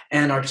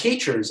 And our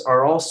teachers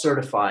are all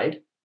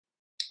certified.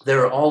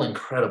 They're all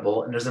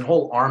incredible, and there's a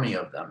whole army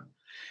of them.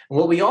 And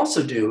what we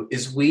also do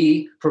is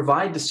we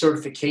provide the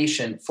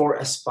certification for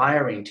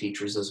aspiring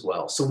teachers as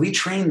well. So we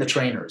train the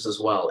trainers as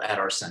well at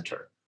our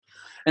center.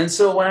 And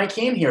so when I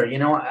came here,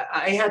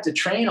 I had to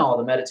train all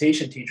the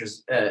meditation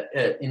teachers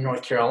in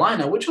North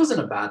Carolina, which wasn't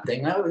a bad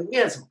thing. We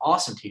had some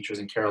awesome teachers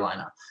in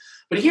Carolina.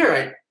 But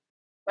here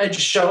I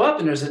just show up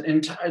and there's an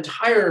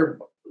entire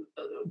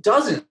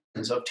dozens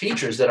of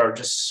teachers that are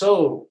just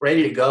so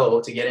ready to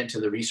go to get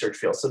into the research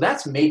field. So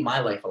that's made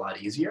my life a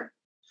lot easier.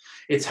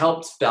 It's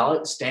helped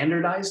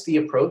standardize the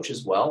approach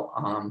as well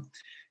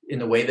in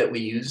the way that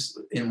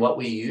what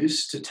we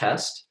use to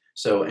test.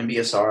 So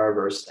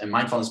MBSR and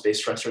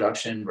mindfulness-based stress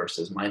reduction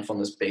versus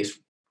mindfulness-based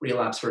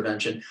relapse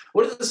prevention.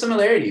 What are the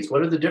similarities?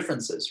 What are the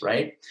differences,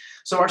 right?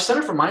 So our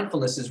Center for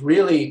Mindfulness is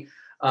really,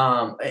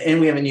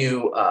 and we have a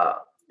new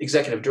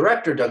executive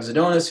director, Doug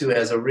Zadonis, who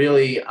has a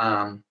really,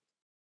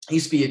 he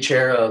used to be a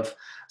chair of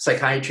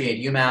psychiatry at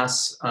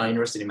UMass,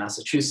 University of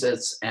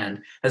Massachusetts,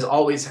 and has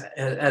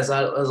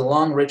a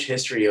long, rich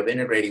history of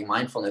integrating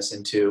mindfulness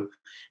into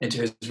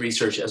his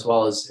research as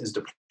well as his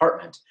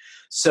department.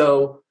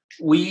 So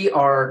we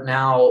are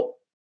now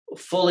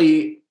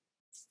fully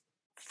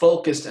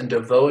focused and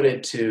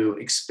devoted to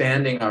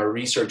expanding our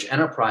research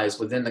enterprise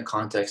within the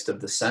context of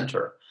the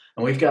center.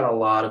 And we've got a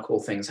lot of cool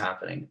things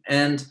happening.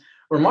 And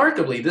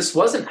remarkably, this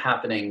wasn't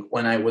happening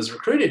when I was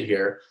recruited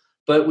here,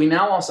 but we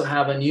now also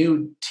have a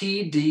new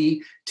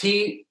Denny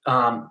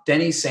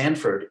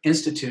Sanford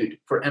Institute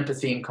for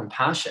Empathy and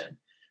Compassion,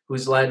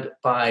 who's led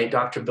by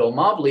Dr. Bill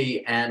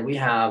Mobley. And we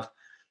have,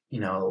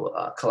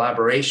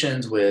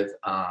 collaborations with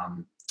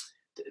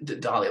the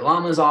Dalai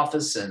Lama's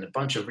office and a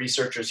bunch of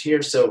researchers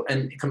here. So,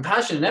 and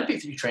compassion and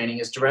empathy training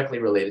is directly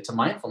related to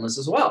mindfulness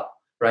as well,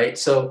 right?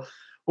 So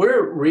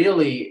we're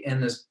really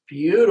in this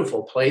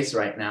beautiful place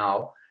right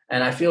now.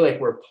 And I feel like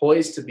we're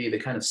poised to be the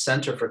kind of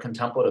center for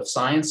contemplative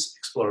science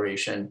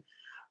exploration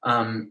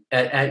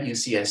at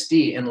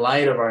UCSD in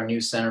light of our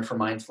new Center for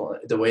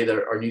Mindfulness, the way that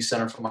our new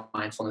Center for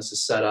Mindfulness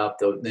is set up,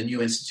 the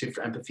new Institute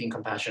for Empathy and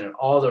Compassion, and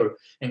all the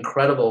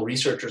incredible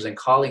researchers and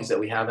colleagues that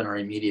we have in our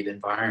immediate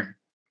environment.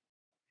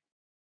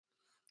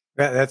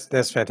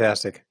 That's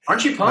fantastic.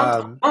 Aren't you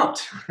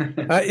pumped?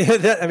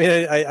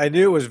 I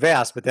knew it was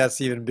vast, but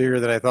that's even bigger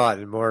than I thought,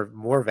 and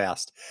more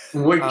vast.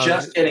 We're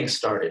just getting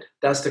started.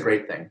 That's the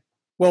great thing.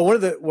 Well, one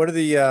of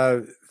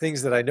the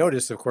things that I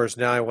noticed, of course,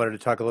 now I wanted to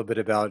talk a little bit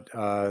about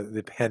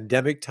the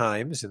pandemic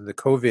times and the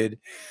COVID,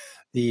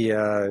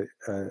 the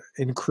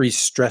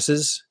increased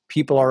stresses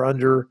people are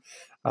under,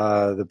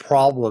 the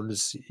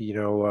problems,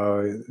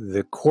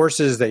 the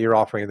courses that you're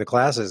offering, the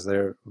classes,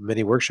 there are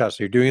many workshops.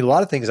 You're doing a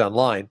lot of things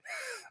online.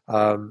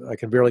 I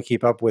can barely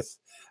keep up with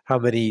how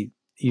many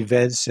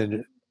events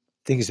and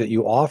things that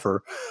you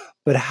offer.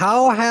 But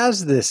how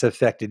has this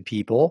affected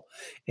people,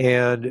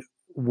 and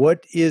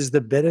what is the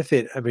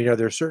benefit? I mean, are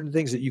there certain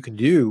things that you can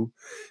do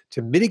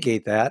to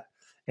mitigate that?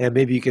 And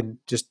maybe you can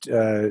just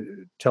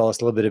tell us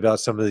a little bit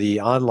about some of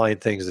the online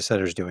things the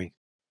center's doing.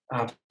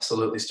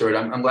 Absolutely, Stuart.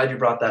 I'm glad you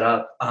brought that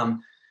up.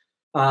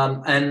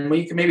 And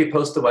we can maybe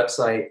post the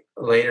website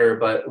later,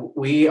 but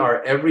we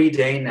are every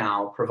day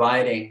now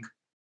providing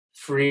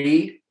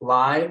free,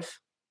 live,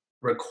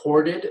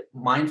 recorded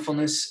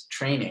mindfulness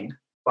training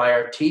by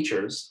our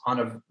teachers on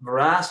a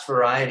vast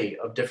variety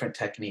of different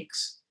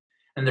techniques.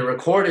 And they're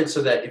recorded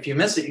so that if you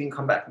miss it, you can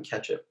come back and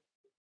catch it.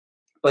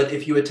 But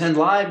if you attend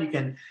live, you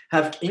can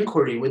have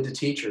inquiry with the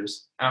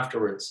teachers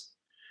afterwards.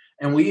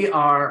 And we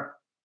have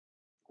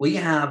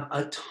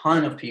a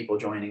ton of people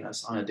joining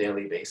us on a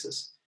daily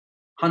basis,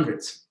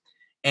 hundreds.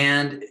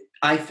 And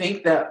I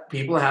think that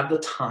people have the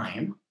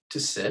time to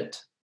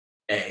sit,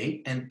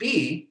 A, and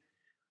B,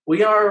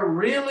 we are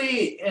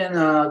really in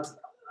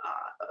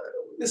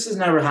this has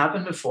never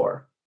happened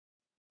before,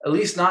 at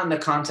least not in the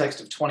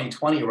context of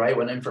 2020, right?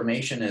 When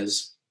information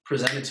is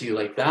presented to you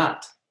like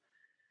that.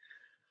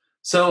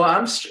 So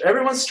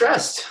everyone's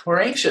stressed. We're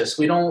anxious.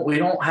 We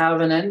don't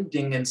have an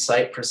ending in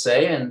sight per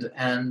se.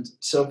 And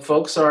so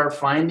folks are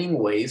finding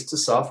ways to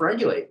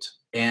self-regulate,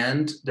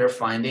 and they're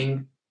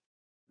finding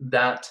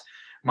that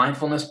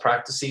mindfulness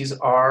practices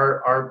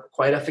are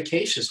quite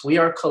efficacious. We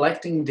are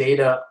collecting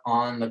data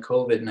on the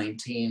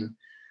COVID-19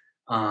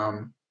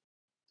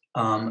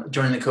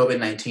 during the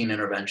COVID-19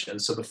 intervention.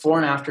 So before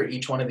and after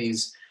each one of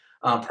these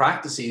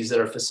practices that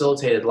are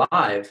facilitated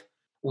live,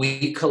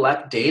 we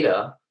collect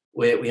data.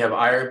 We have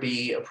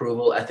IRB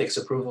approval, ethics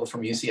approval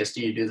from UCSD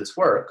to do this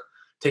work.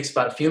 It takes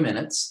about a few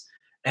minutes.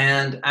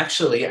 And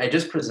actually, I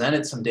just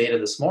presented some data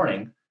this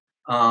morning.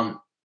 Let's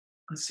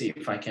see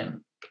if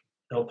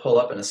it'll pull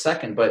up in a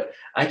second. But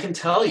I can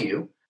tell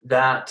you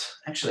that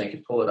actually I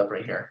could pull it up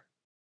right here.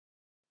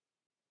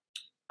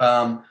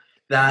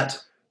 That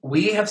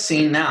we have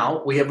seen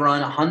now, we have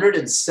run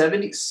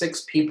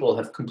 176 people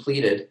have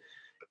completed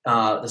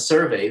the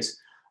surveys.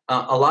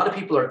 A lot of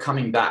people are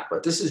coming back,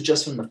 but this is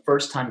just from the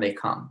first time they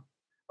come.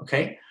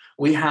 Okay,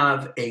 we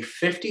have a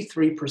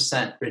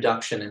 53%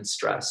 reduction in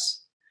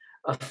stress,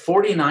 a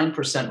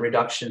 49%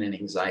 reduction in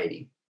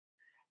anxiety,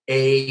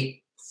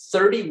 a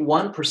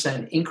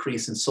 31%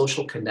 increase in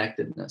social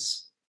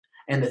connectedness,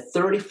 and a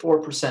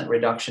 34%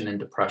 reduction in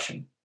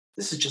depression.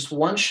 This is just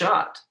one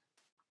shot.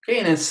 Okay,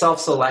 and it's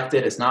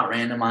self-selected, it's not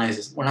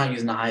randomized, we're not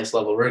using the highest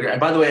level of rigor. And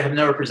by the way, I have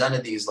never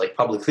presented these like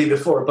publicly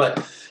before,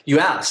 but you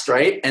asked,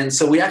 right? And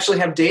so we actually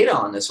have data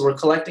on this. So we're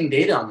collecting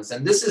data on this.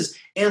 And this is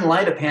in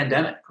light of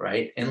pandemic,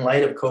 right? In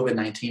light of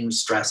COVID-19,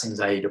 stress,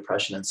 anxiety,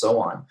 depression, and so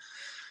on.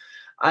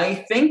 I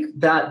think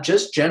that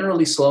just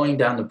generally slowing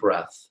down the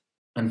breath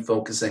and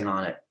focusing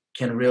on it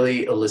can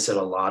really elicit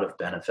a lot of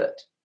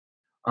benefit.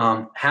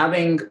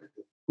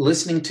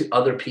 Listening to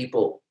other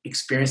people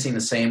experiencing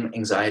the same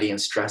anxiety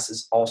and stress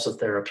is also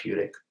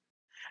therapeutic.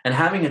 And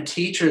having a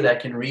teacher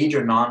that can read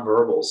your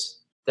nonverbals,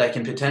 that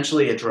can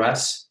potentially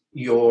address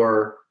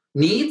your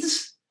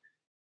needs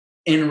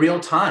in real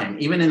time,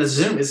 even in a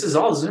Zoom, this is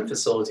all Zoom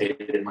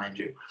facilitated, mind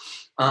you,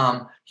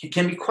 it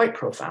can be quite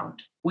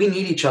profound. We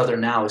need each other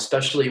now,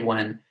 especially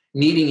when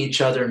needing each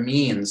other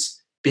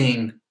means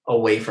being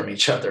away from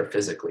each other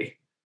physically.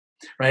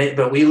 Right?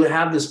 But we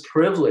have this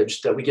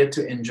privilege that we get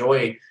to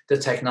enjoy the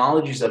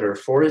technologies that are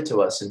afforded to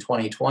us in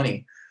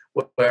 2020,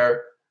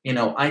 where,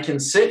 I can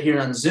sit here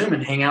on Zoom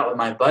and hang out with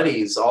my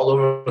buddies all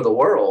over the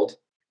world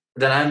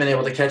that I've been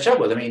able to catch up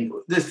with. I mean,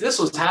 this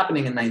was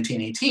happening in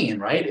 1918,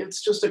 right?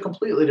 It's just a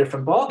completely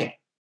different ballgame,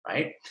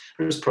 right?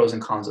 There's pros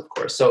and cons, of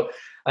course. So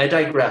I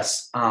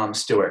digress,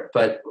 Stuart.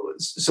 But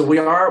so we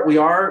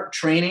are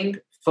training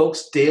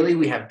folks daily.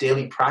 We have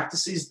daily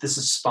practices. This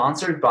is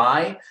sponsored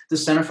by the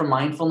Center for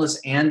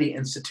Mindfulness and the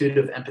Institute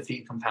of Empathy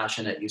and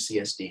Compassion at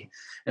UCSD.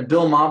 And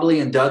Bill Mobley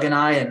and Doug and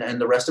I and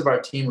the rest of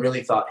our team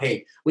really thought,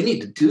 hey, we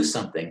need to do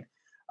something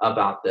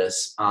about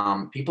this.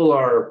 People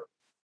are,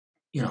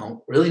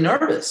 really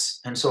nervous.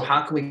 And so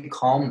how can we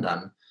calm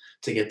them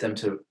to get them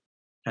to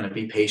kind of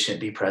be patient,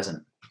 be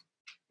present?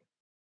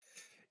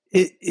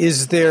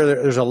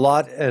 There's a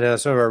lot, and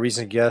some of our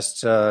recent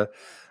guests, for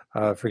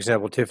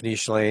example, Tiffany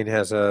Shlain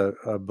has a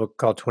book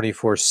called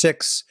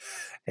 24/6,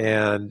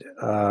 and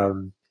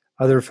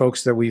other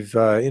folks that we've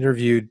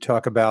interviewed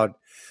talk about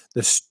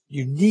the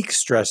unique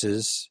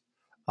stresses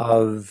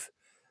of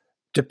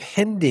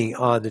depending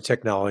on the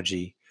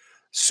technology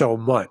so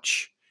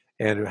much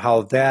and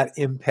how that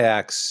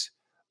impacts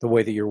the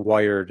way that you're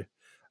wired,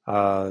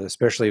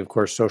 especially, of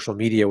course, social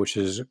media, which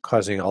is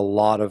causing a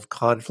lot of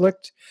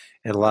conflict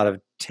and a lot of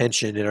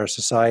tension in our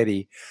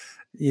society.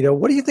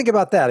 What do you think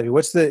about that? I mean,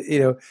 what's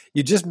you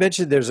just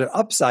mentioned there's an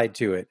upside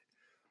to it,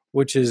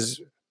 which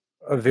is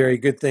a very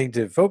good thing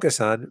to focus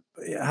on.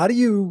 How do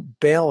you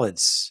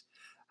balance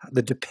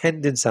the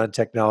dependence on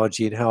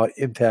technology and how it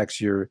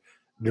impacts your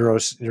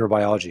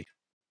neurobiology?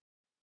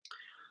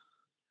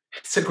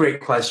 It's a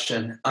great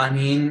question. I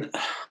mean,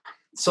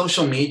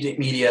 social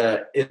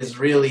media is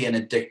really an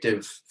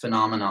addictive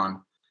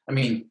phenomenon. I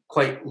mean,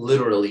 quite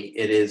literally,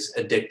 it is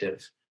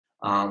addictive.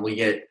 We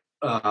get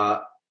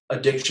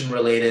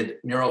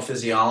addiction-related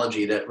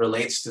neurophysiology that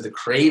relates to the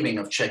craving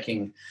of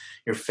checking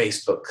your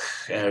Facebook,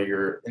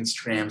 your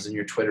Instagrams, and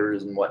your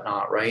Twitters and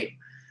whatnot, right?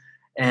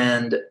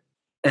 And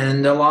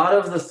a lot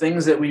of the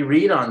things that we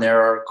read on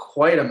there are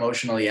quite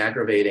emotionally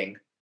aggravating.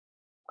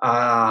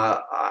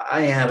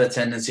 I have a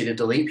tendency to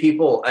delete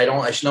people. I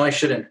know I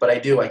shouldn't, but I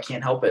do. I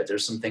can't help it.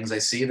 There's some things I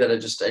see that I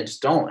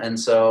just don't. And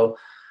so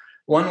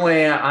one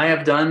way I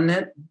have done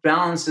it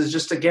balance is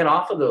just to get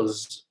off of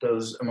those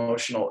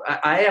emotional.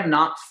 I am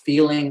not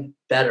feeling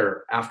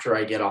better after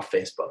I get off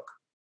Facebook.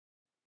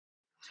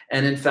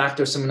 And in fact,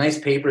 there's some nice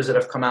papers that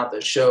have come out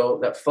that show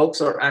that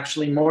folks are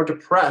actually more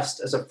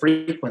depressed as a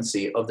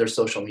frequency of their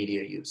social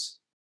media use.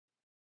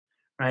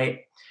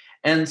 Right?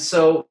 And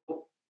so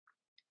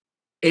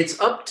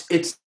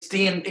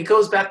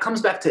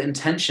comes back to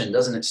intention,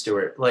 doesn't it,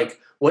 Stuart? Like,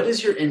 what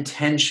is your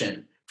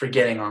intention for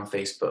getting on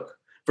Facebook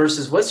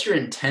versus what's your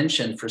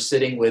intention for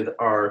sitting with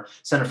our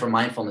Center for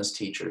Mindfulness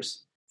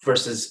teachers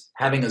versus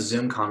having a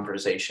Zoom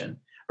conversation,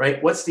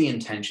 right? What's the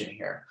intention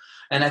here?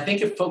 And I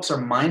think if folks are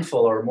mindful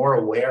or more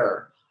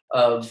aware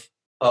of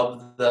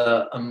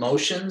the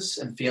emotions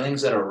and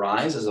feelings that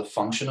arise as a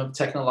function of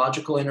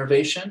technological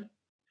innovation,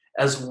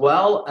 as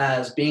well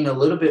as being a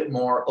little bit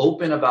more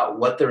open about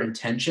what their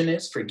intention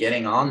is for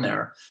getting on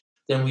there,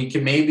 then we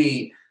can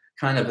maybe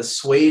kind of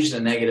assuage the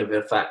negative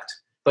effect.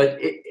 But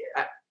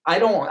I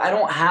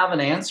don't have an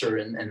answer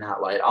in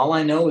that light. All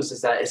I know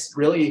is that it's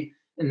really,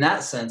 in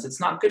that sense, it's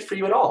not good for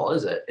you at all,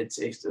 is it?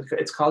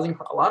 It's causing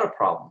a lot of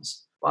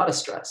problems, a lot of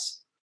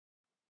stress.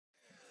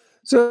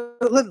 So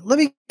let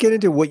me get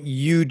into what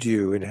you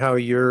do and how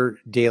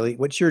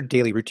what's your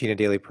daily routine and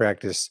daily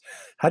practice?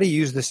 How do you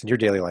use this in your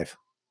daily life?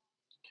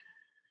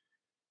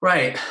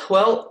 Right.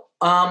 Well,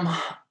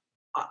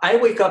 I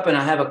wake up and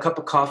I have a cup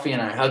of coffee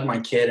and I hug my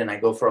kid and I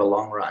go for a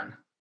long run.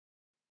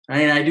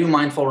 And I do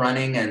mindful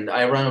running and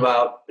I run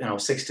about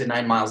 6 to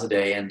 9 miles a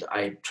day, and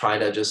I try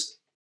to just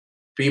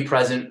be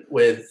present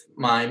with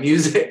my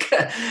music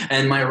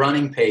and my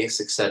running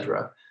pace,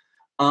 etc.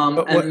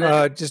 What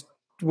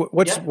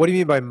do you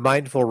mean by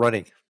mindful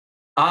running?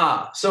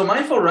 So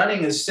mindful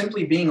running is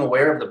simply being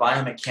aware of the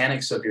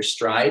biomechanics of your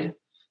stride,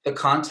 the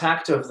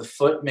contact of the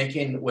foot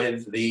making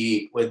with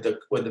the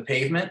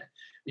pavement,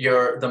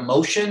 the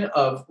motion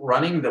of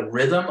running, the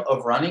rhythm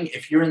of running.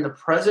 If you're in the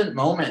present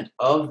moment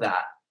of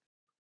that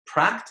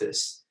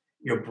practice,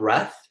 your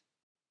breath,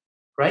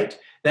 right?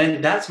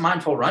 Then that's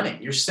mindful running.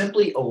 You're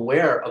simply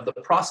aware of the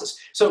process.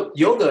 So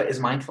yoga is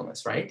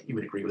mindfulness, right? You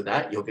would agree with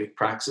that. Yoga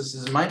practice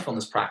is a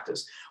mindfulness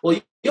practice.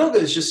 Well, yoga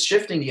is just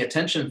shifting the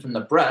attention from the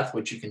breath,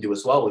 which you can do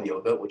as well with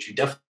yoga, which you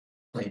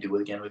definitely do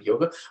again with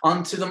yoga,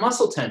 onto the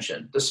muscle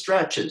tension, the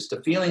stretches,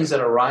 the feelings that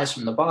arise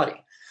from the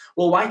body.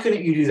 Well, why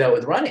couldn't you do that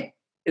with running?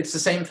 It's the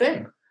same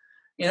thing.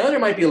 There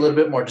might be a little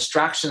bit more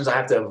distractions. I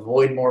have to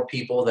avoid more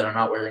people that are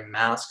not wearing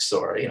masks,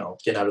 or,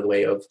 get out of the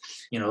way of,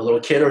 a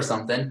little kid or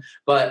something.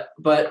 But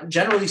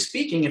generally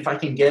speaking, if I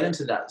can get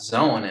into that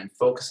zone and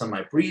focus on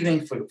my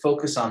breathing,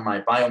 focus on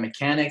my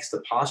biomechanics,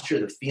 the posture,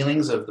 the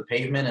feelings of the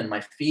pavement and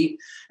my feet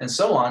and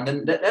so on,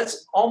 then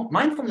that's all.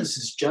 Mindfulness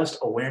is just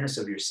awareness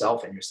of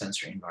yourself and your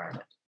sensory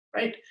environment,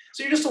 right?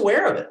 So you're just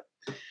aware of it.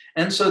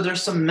 And so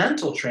there's some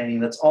mental training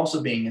that's also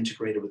being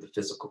integrated with the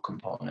physical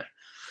component.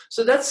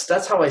 So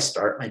that's how I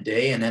start my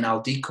day, and then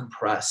I'll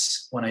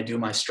decompress when I do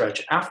my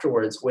stretch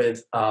afterwards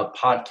with a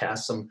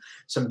podcast,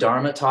 some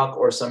Dharma talk,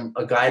 or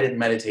a guided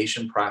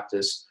meditation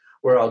practice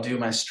where I'll do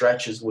my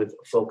stretches with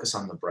focus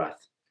on the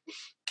breath.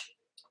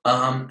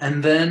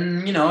 And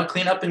then I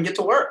clean up and get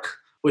to work,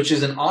 which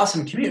is an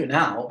awesome commute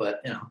now,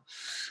 but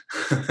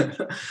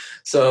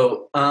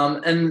So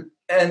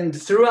and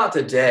throughout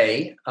the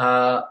day,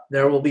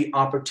 there will be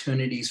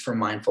opportunities for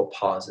mindful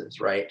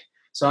pauses, right?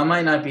 So I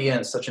might not be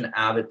such an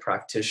avid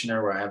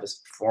practitioner where I have a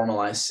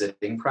formalized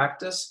sitting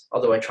practice,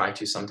 although I try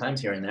to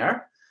sometimes here and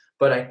there,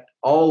 but I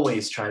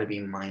always try to be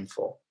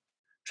mindful,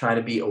 try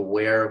to be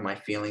aware of my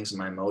feelings and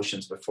my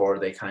emotions before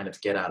they kind of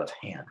get out of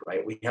hand,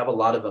 right? We have a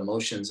lot of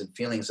emotions and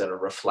feelings that are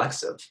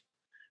reflexive,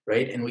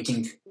 right? And we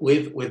can,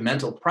 with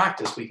mental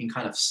practice, we can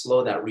kind of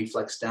slow that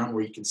reflex down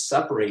where you can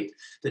separate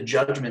the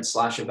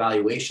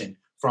judgment/evaluation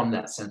from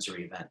that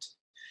sensory event.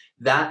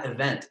 That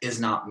event is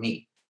not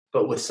me.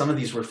 But with some of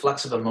these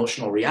reflexive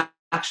emotional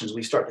reactions,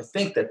 we start to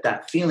think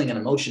that feeling and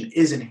emotion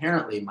is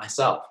inherently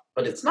myself,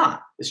 but it's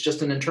not. It's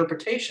just an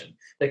interpretation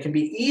that can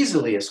be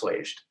easily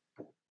assuaged.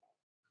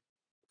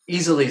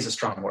 Easily is a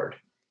strong word.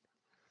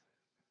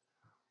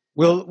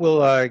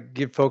 We'll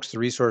give folks the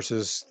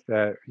resources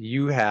that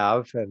you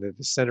have and that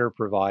the center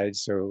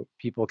provides so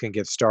people can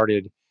get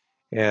started.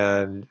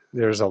 And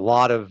there's a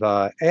lot of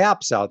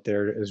apps out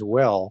there as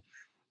well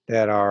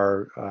that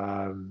are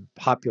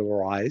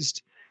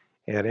popularized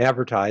and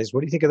advertised.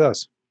 What do you think of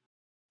those?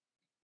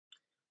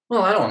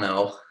 Well, I don't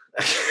know.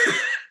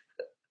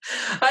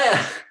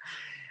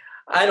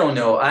 I don't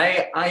know.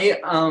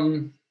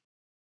 I'm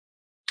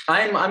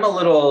a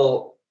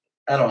little,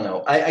 I don't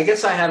know. I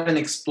guess I haven't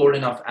explored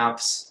enough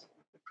apps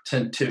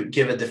to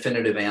give a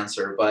definitive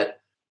answer,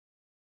 but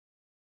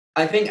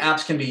I think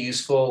apps can be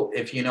useful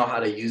if you know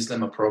how to use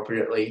them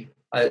appropriately.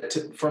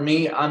 For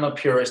me, I'm a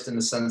purist in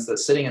the sense that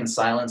sitting in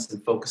silence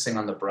and focusing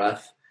on the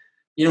breath.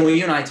 You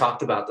and I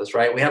talked about this,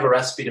 right? We have a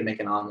recipe to make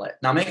an omelet.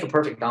 Now make a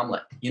perfect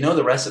omelet. You know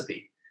the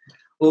recipe.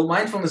 Well,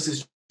 mindfulness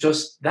is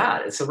just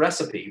that. It's a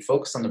recipe. You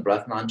focus on the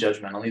breath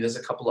non-judgmentally. There's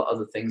a couple of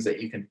other things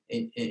that you can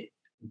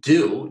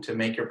do to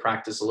make your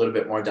practice a little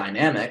bit more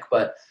dynamic,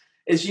 but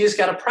you just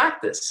got to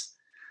practice.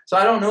 So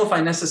I don't know if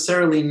I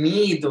necessarily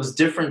need those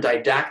different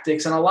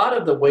didactics. And a lot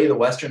of the way the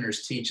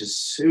Westerners teach is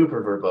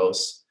super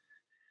verbose.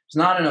 There's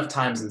not enough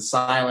times in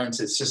silence.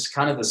 It's just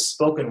kind of the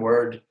spoken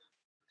word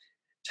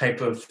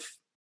type of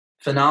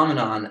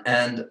phenomenon,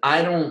 and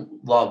I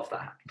don't love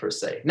that per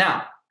se.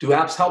 Now, do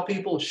apps help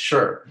people?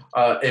 Sure.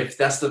 If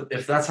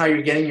that's how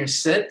you're getting your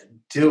sit,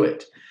 do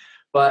it.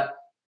 But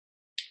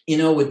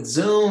with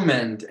Zoom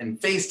and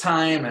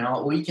FaceTime and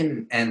all, we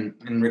can and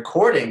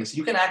recordings,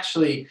 you can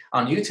actually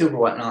on YouTube or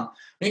whatnot,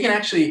 we can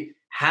actually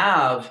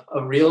have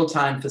a real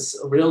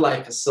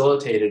life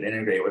facilitated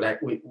integrate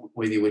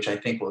with you, which I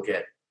think will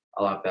get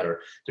a lot better.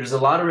 There's a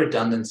lot of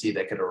redundancy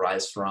that could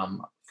arise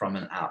from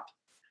an app.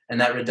 And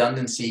that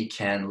redundancy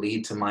can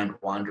lead to mind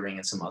wandering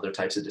and some other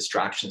types of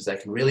distractions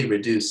that can really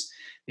reduce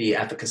the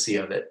efficacy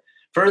of it.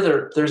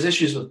 Further, there's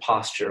issues with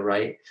posture,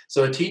 right?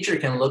 So a teacher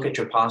can look at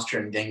your posture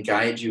and then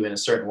guide you in a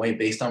certain way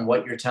based on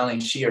what you're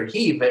telling she or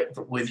he,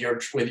 but with your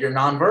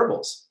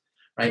nonverbals,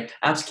 right?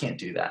 Apps can't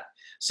do that.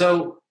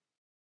 So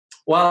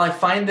while I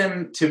find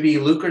them to be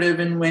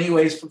lucrative in many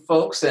ways for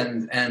folks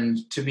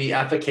and to be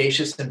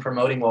efficacious in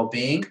promoting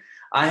well-being,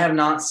 I have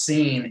not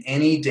seen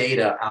any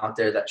data out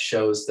there that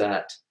shows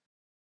that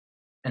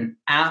an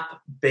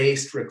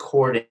app-based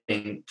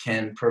recording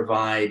can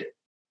provide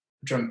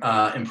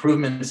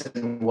improvements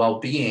in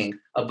well-being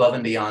above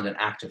and beyond an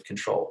active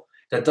control.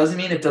 That doesn't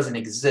mean it doesn't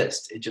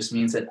exist. It just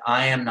means that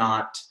I am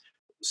not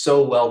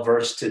so well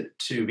versed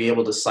to be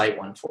able to cite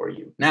one for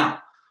you. Now,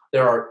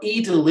 there are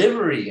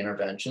e-delivery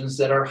interventions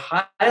that are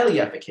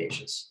highly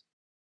efficacious,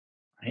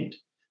 right?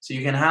 So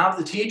you can have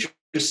the teacher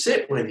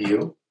sit with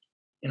you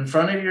in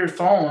front of your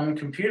phone,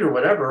 computer,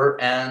 whatever,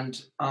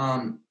 and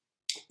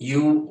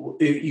you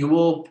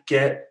will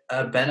get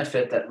a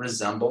benefit that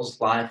resembles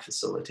live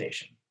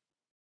facilitation.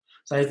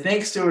 So I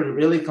think, Stuart, it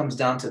really comes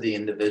down to the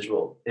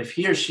individual. If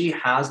he or she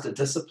has the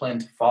discipline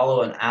to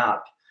follow an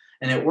app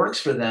and it works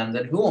for them,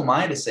 then who am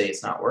I to say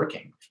it's not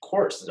working? Of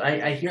course,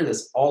 I hear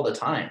this all the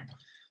time,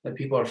 that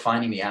people are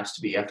finding the apps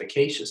to be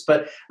efficacious.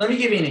 But let me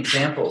give you an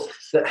example.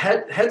 The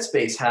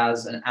Headspace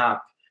has an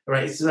app,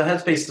 right? So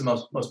Headspace is the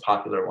most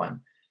popular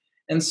one.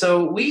 And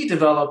so we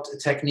developed a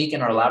technique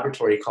in our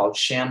laboratory called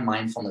sham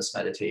mindfulness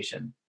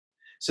meditation.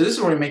 So this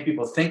is where we make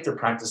people think they're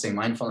practicing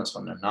mindfulness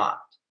when they're not.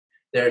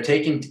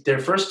 They're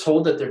first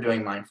told that they're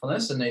doing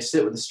mindfulness, and they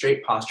sit with a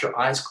straight posture,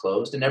 eyes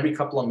closed, and every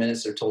couple of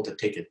minutes they're told to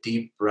take a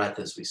deep breath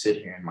as we sit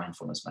here in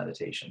mindfulness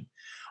meditation.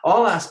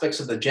 All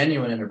aspects of the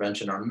genuine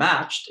intervention are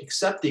matched,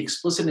 except the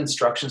explicit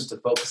instructions to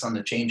focus on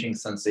the changing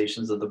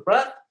sensations of the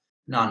breath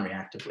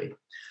non-reactively.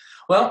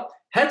 Well,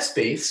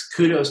 Headspace,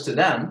 kudos to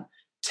them,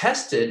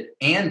 tested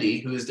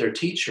Andy, who is their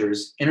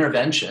teacher's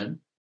intervention,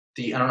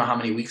 I don't know how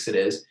many weeks it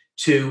is,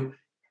 to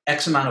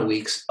X amount of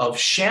weeks of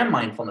sham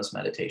mindfulness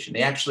meditation.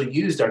 They actually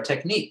used our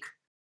technique.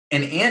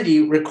 And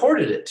Andy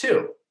recorded it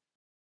too.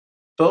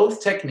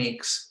 Both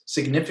techniques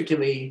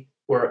significantly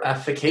were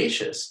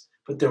efficacious,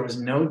 but there was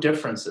no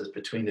differences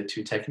between the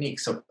two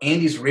techniques. So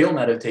Andy's real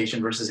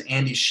meditation versus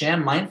Andy's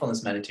sham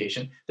mindfulness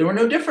meditation, there were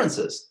no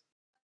differences.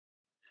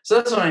 So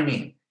that's what I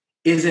mean.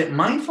 Is it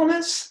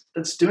mindfulness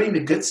that's doing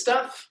the good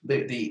stuff,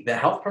 the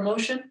health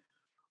promotion?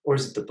 Or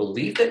is it the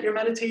belief that you're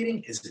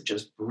meditating? Is it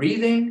just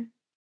breathing?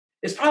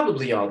 It's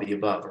probably all the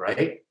above,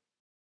 right?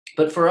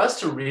 But for us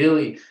to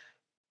really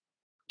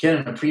get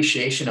an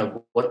appreciation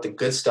of what the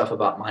good stuff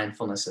about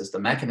mindfulness is, the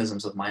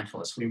mechanisms of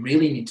mindfulness, we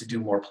really need to do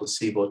more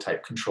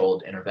placebo-type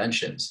controlled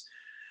interventions.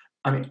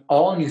 I mean,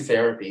 all new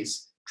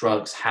therapies,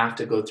 drugs have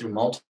to go through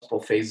multiple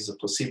phases of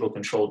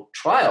placebo-controlled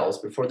trials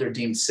before they're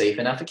deemed safe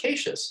and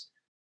efficacious.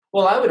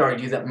 Well, I would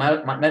argue that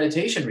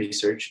meditation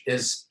research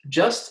is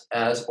just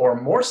as or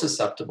more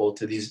susceptible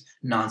to these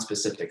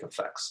non-specific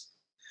effects.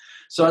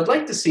 So I'd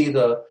like to see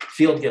the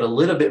field get a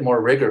little bit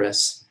more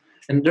rigorous.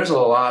 And there's a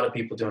lot of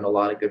people doing a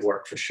lot of good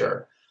work for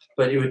sure.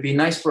 But it would be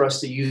nice for us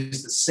to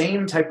use the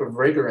same type of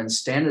rigor and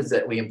standards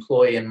that we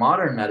employ in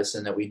modern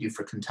medicine that we do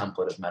for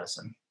contemplative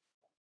medicine.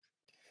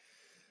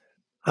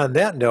 On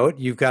that note,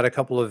 you've got a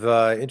couple of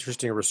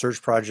interesting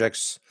research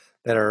projects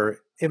that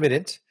are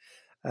imminent.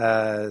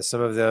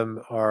 Some of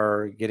them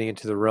are getting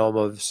into the realm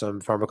of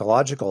some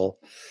pharmacological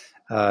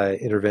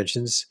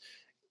interventions.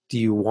 Do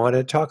you want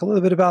to talk a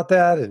little bit about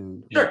that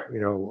and, Sure.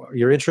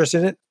 Your interest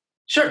in it?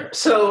 Sure.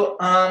 So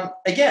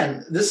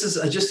again, this is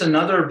just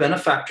another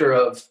benefactor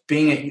of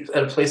being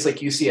at a place like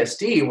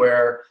UCSD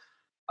where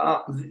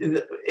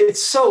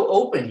it's so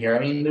open here. I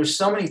mean, there's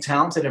so many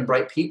talented and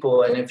bright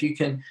people. And if you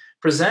can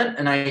present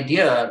an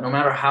idea, no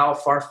matter how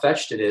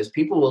far-fetched it is,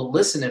 people will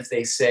listen if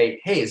they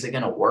say, hey, is it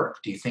going to work?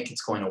 Do you think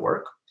it's going to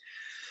work?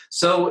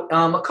 So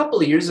a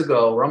couple of years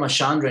ago,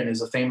 Ramachandran,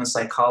 who's a famous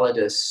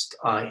psychologist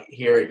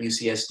here at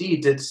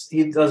UCSD,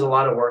 he does a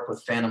lot of work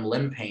with phantom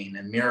limb pain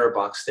and mirror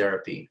box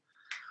therapy.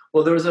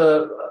 Well, there was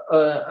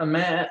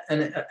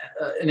an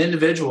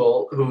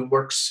individual who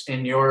works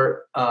in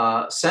your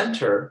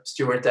center,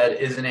 Stuart,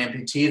 that is an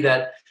amputee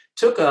that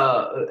took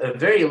a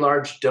very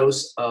large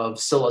dose of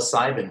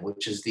psilocybin,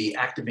 which is the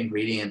active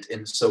ingredient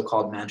in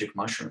so-called magic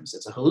mushrooms.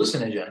 It's a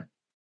hallucinogen.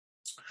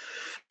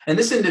 And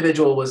this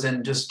individual was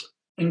in just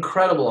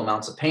incredible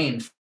amounts of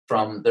pain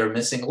from their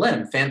missing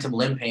limb. Phantom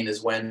limb pain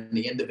is when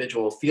the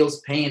individual feels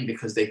pain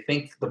because they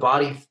think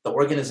the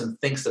organism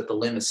thinks that the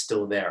limb is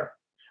still there,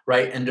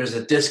 right? And there's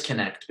a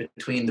disconnect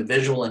between the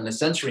visual and the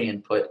sensory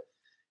input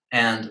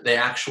and the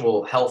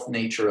actual health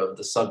nature of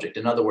the subject.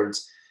 In other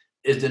words,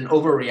 it's an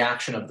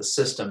overreaction of the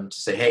system to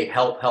say, hey,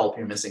 help,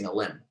 you're missing a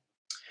limb.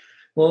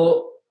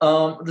 Well,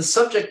 the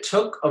subject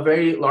took a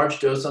very large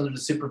dose under the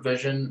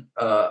supervision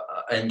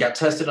and got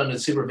tested under the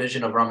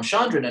supervision of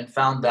Ramachandran and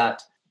found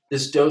that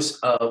this dose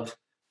of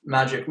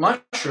magic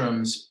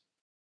mushrooms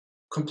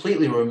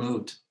completely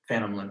removed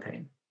phantom limb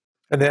pain.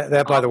 And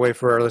that by the way,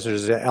 for our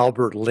listeners, is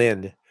Albert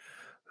Lin,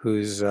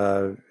 who's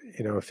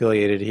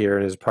affiliated here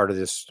and is part of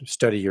this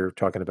study you're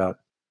talking about.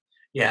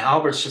 Yeah,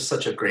 Albert's just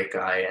such a great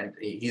guy, and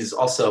he's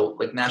also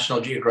like National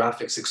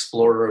Geographic's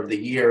Explorer of the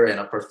Year and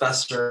a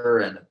professor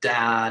and a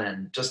dad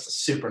and just a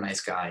super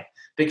nice guy.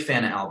 Big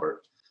fan of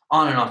Albert,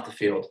 on and off the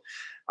field.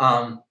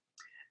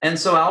 And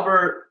so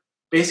Albert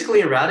basically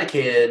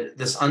eradicated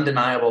this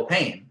undeniable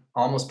pain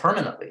almost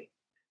permanently.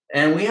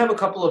 And we have a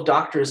couple of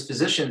doctors,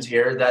 physicians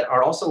here that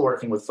are also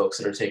working with folks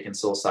that are taking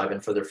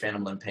psilocybin for their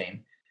phantom limb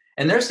pain.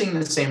 And they're seeing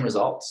the same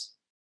results,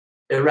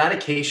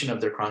 eradication of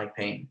their chronic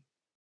pain.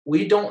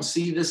 We don't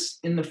see this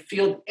in the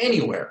field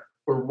anywhere,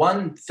 where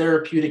one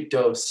therapeutic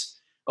dose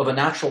of a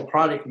natural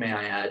product, may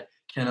I add,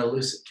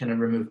 can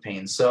remove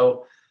pain.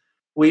 So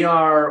we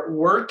are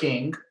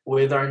working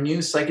with our new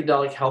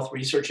psychedelic health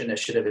research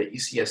initiative at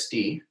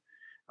UCSD.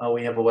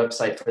 We have a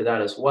website for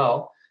that as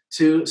well,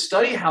 to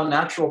study how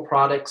natural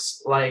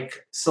products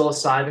like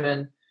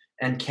psilocybin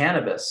and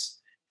cannabis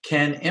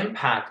can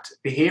impact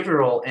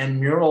behavioral and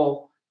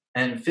neural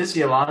and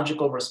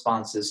physiological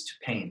responses to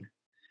pain.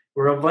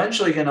 We're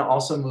eventually going to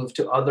also move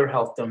to other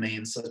health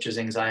domains such as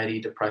anxiety,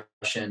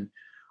 depression,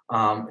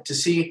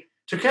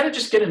 to kind of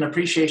just get an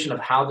appreciation of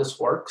how this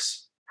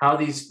works, how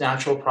these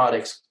natural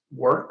products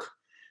work.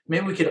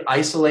 Maybe we could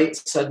isolate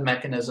said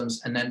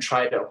mechanisms and then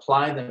try to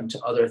apply them to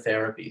other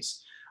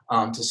therapies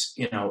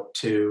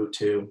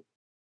to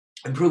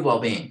improve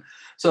well-being.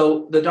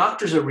 So the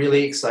doctors are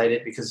really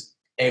excited because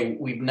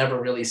we've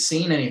never really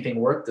seen anything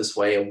work this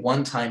way, a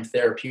one-time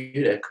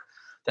therapeutic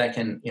that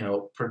can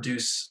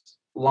produce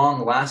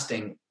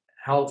long-lasting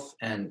health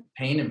and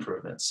pain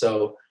improvements.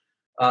 So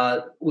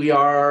my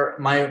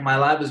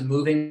lab is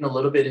moving a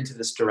little bit into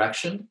this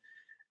direction,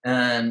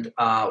 and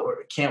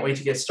can't wait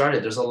to get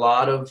started. There's a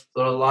lot of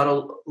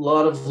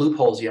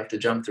loopholes you have to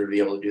jump through to be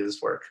able to do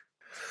this work.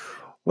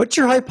 What's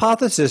your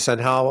hypothesis on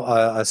how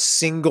a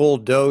single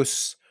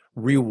dose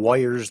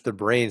rewires the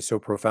brain so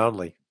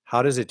profoundly?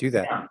 How does it do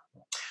that? Yeah.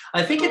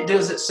 I think it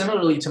does it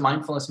similarly to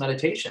mindfulness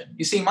meditation.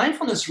 You see,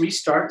 mindfulness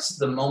restarts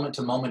the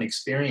moment-to-moment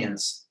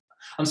experience.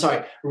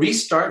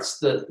 Restarts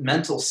the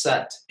mental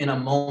set in a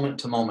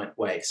moment-to-moment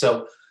way.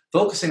 So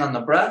focusing on the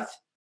breath,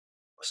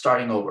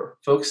 starting over.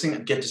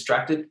 Get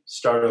distracted,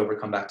 start over,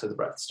 come back to the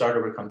breath. Start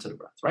over, come to the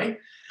breath, right?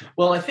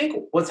 Well, I think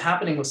what's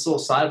happening with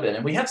psilocybin,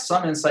 and we have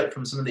some insight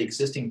from some of the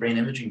existing brain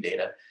imaging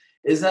data,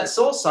 is that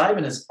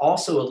psilocybin is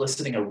also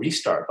eliciting a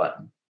restart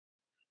button.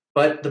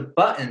 But the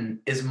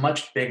button is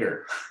much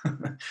bigger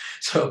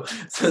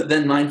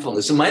than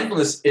mindfulness. So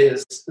mindfulness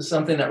is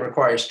something that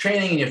requires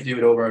training, and you have to do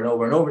it over and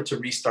over and over to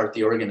restart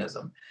the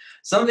organism.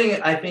 Something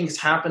I think is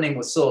happening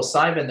with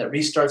psilocybin that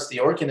restarts the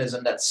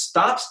organism, that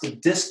stops the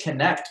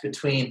disconnect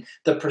between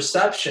the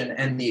perception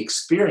and the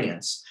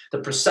experience, the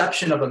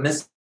perception of a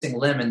missing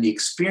limb and the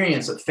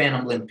experience of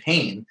phantom limb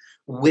pain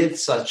with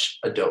such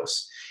a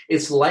dose.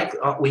 It's like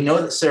we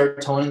know that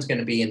serotonin is going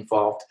to be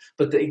involved,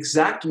 but the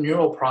exact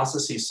neural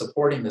processes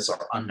supporting this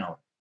are unknown.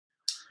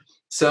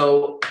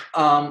 So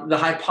the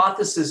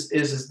hypothesis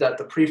is that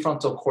the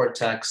prefrontal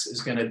cortex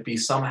is going to be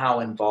somehow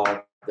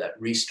involved that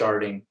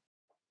restarting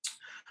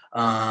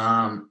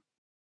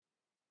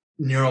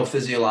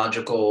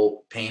neurophysiological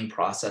pain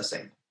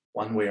processing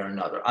one way or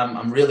another.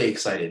 I'm really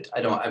excited.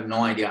 I have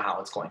no idea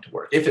how it's going to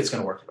work, if it's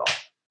going to work at all.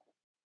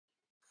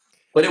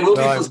 But it will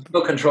be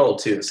placebo controlled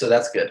too, so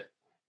that's good.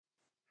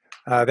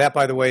 That,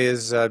 by the way,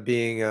 is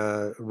being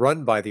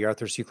run by the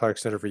Arthur C. Clarke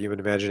Center for Human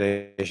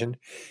Imagination,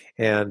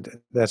 and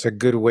that's a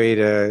good way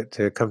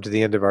to come to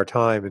the end of our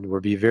time, and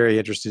we'll be very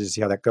interested to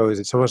see how that goes.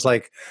 It's almost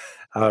like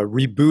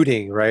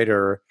rebooting, right?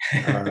 Or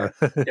a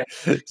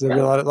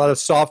lot of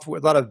software,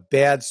 a lot of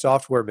bad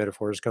software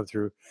metaphors come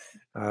through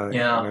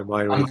my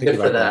mind. I'm good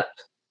for that.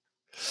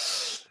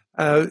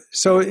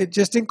 So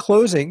just in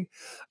closing,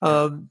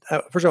 first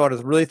of all, I want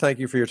to really thank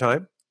you for your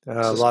time.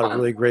 A lot of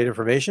really great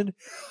information.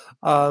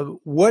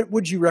 What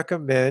would you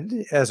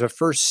recommend as a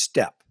first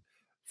step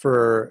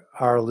for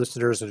our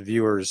listeners and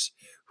viewers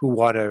who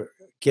want to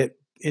get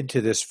into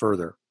this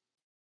further?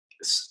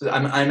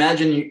 I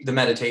imagine the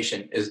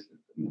meditation is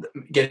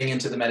getting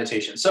into the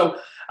meditation. So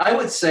I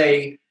would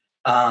say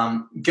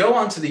go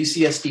onto the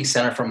UCSD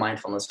Center for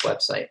Mindfulness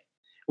website.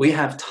 We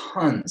have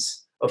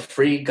tons of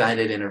free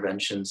guided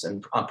interventions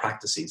and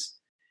practices.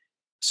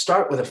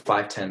 Start with a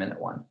 5-10 minute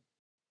one.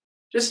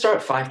 Just start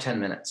 5-10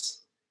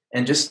 minutes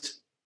and just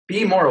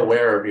be more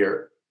aware of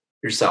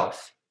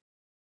yourself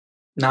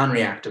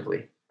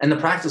non-reactively. And the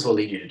practice will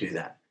lead you to do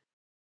that.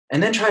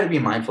 And then try to be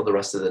mindful the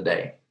rest of the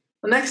day.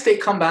 The next day,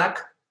 come back,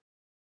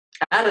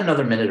 add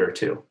another minute or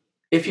two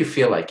if you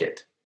feel like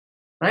it,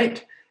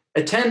 right?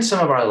 Attend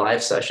some of our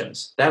live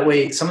sessions. That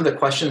way, some of the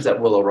questions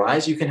that will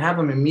arise, you can have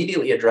them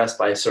immediately addressed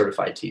by a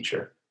certified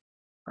teacher,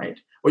 right?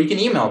 Or you can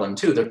email them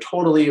too. They're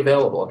totally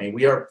available. I mean,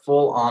 we are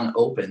full on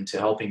open to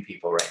helping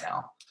people right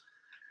now.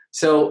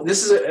 So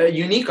this is a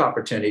unique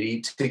opportunity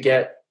to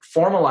get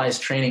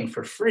formalized training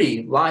for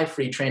free, live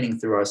free training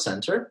through our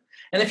center.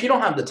 And if you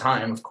don't have the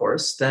time, of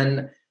course,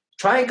 then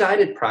try a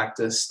guided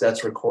practice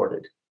that's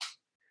recorded.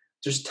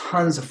 There's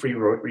tons of free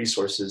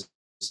resources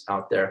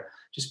out there.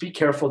 Just be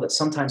careful that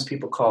sometimes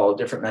people call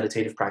different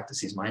meditative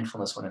practices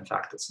mindfulness when in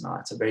fact it's not.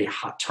 It's a very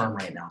hot term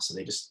right now, so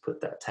they just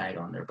put that tag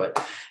on there.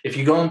 But if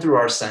you go in through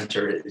our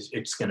center,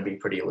 it's going to be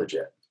pretty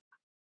legit.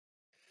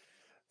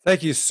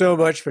 Thank you so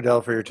much,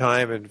 Fidel, for your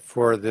time and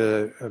for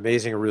the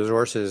amazing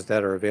resources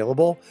that are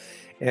available.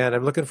 And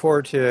I'm looking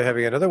forward to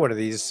having another one of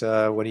these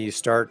when you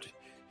start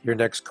your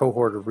next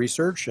cohort of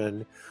research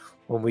and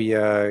when we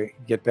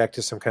get back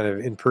to some kind of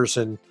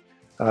in-person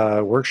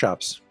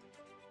workshops.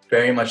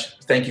 Very much.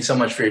 Thank you so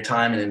much for your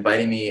time and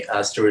inviting me,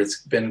 Stuart.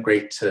 It's been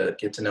great to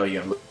get to know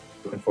you. I'm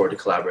looking forward to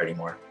collaborating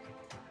more.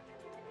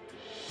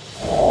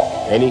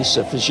 Any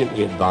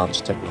sufficiently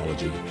advanced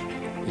technology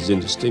is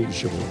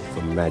indistinguishable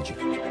from magic.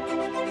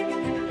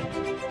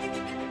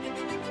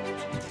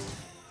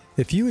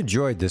 If you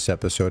enjoyed this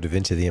episode of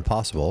Into the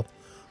Impossible,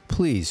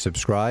 please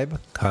subscribe,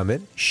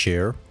 comment,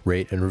 share,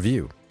 rate, and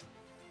review.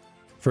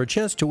 For a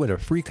chance to win a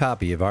free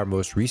copy of our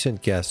most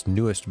recent guest's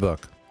newest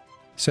book,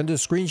 send a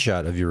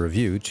screenshot of your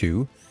review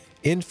to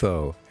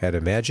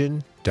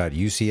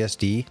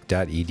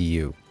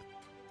info@imagine.ucsd.edu.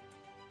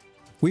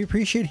 We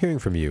appreciate hearing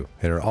from you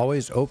and are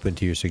always open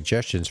to your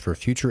suggestions for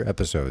future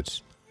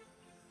episodes.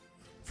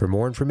 For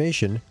more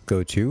information,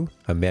 go to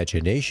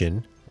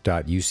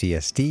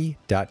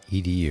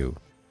imagination.ucsd.edu.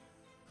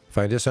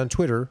 Find us on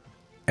Twitter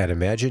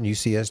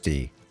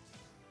 @ImagineUCSD.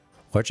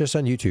 Watch us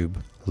on YouTube,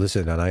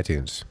 listen on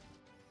iTunes.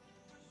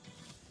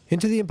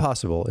 Into the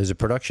Impossible is a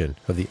production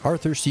of the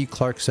Arthur C.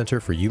 Clarke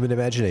Center for Human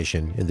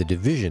Imagination in the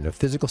Division of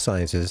Physical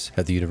Sciences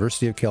at the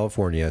University of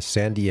California,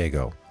 San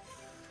Diego.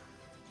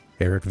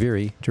 Eric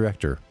Veary,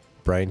 Director.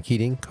 Brian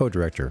Keating,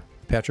 Co-Director.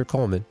 Patrick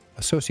Coleman,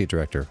 Associate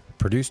Director.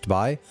 Produced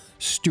by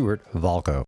Stuart Valco.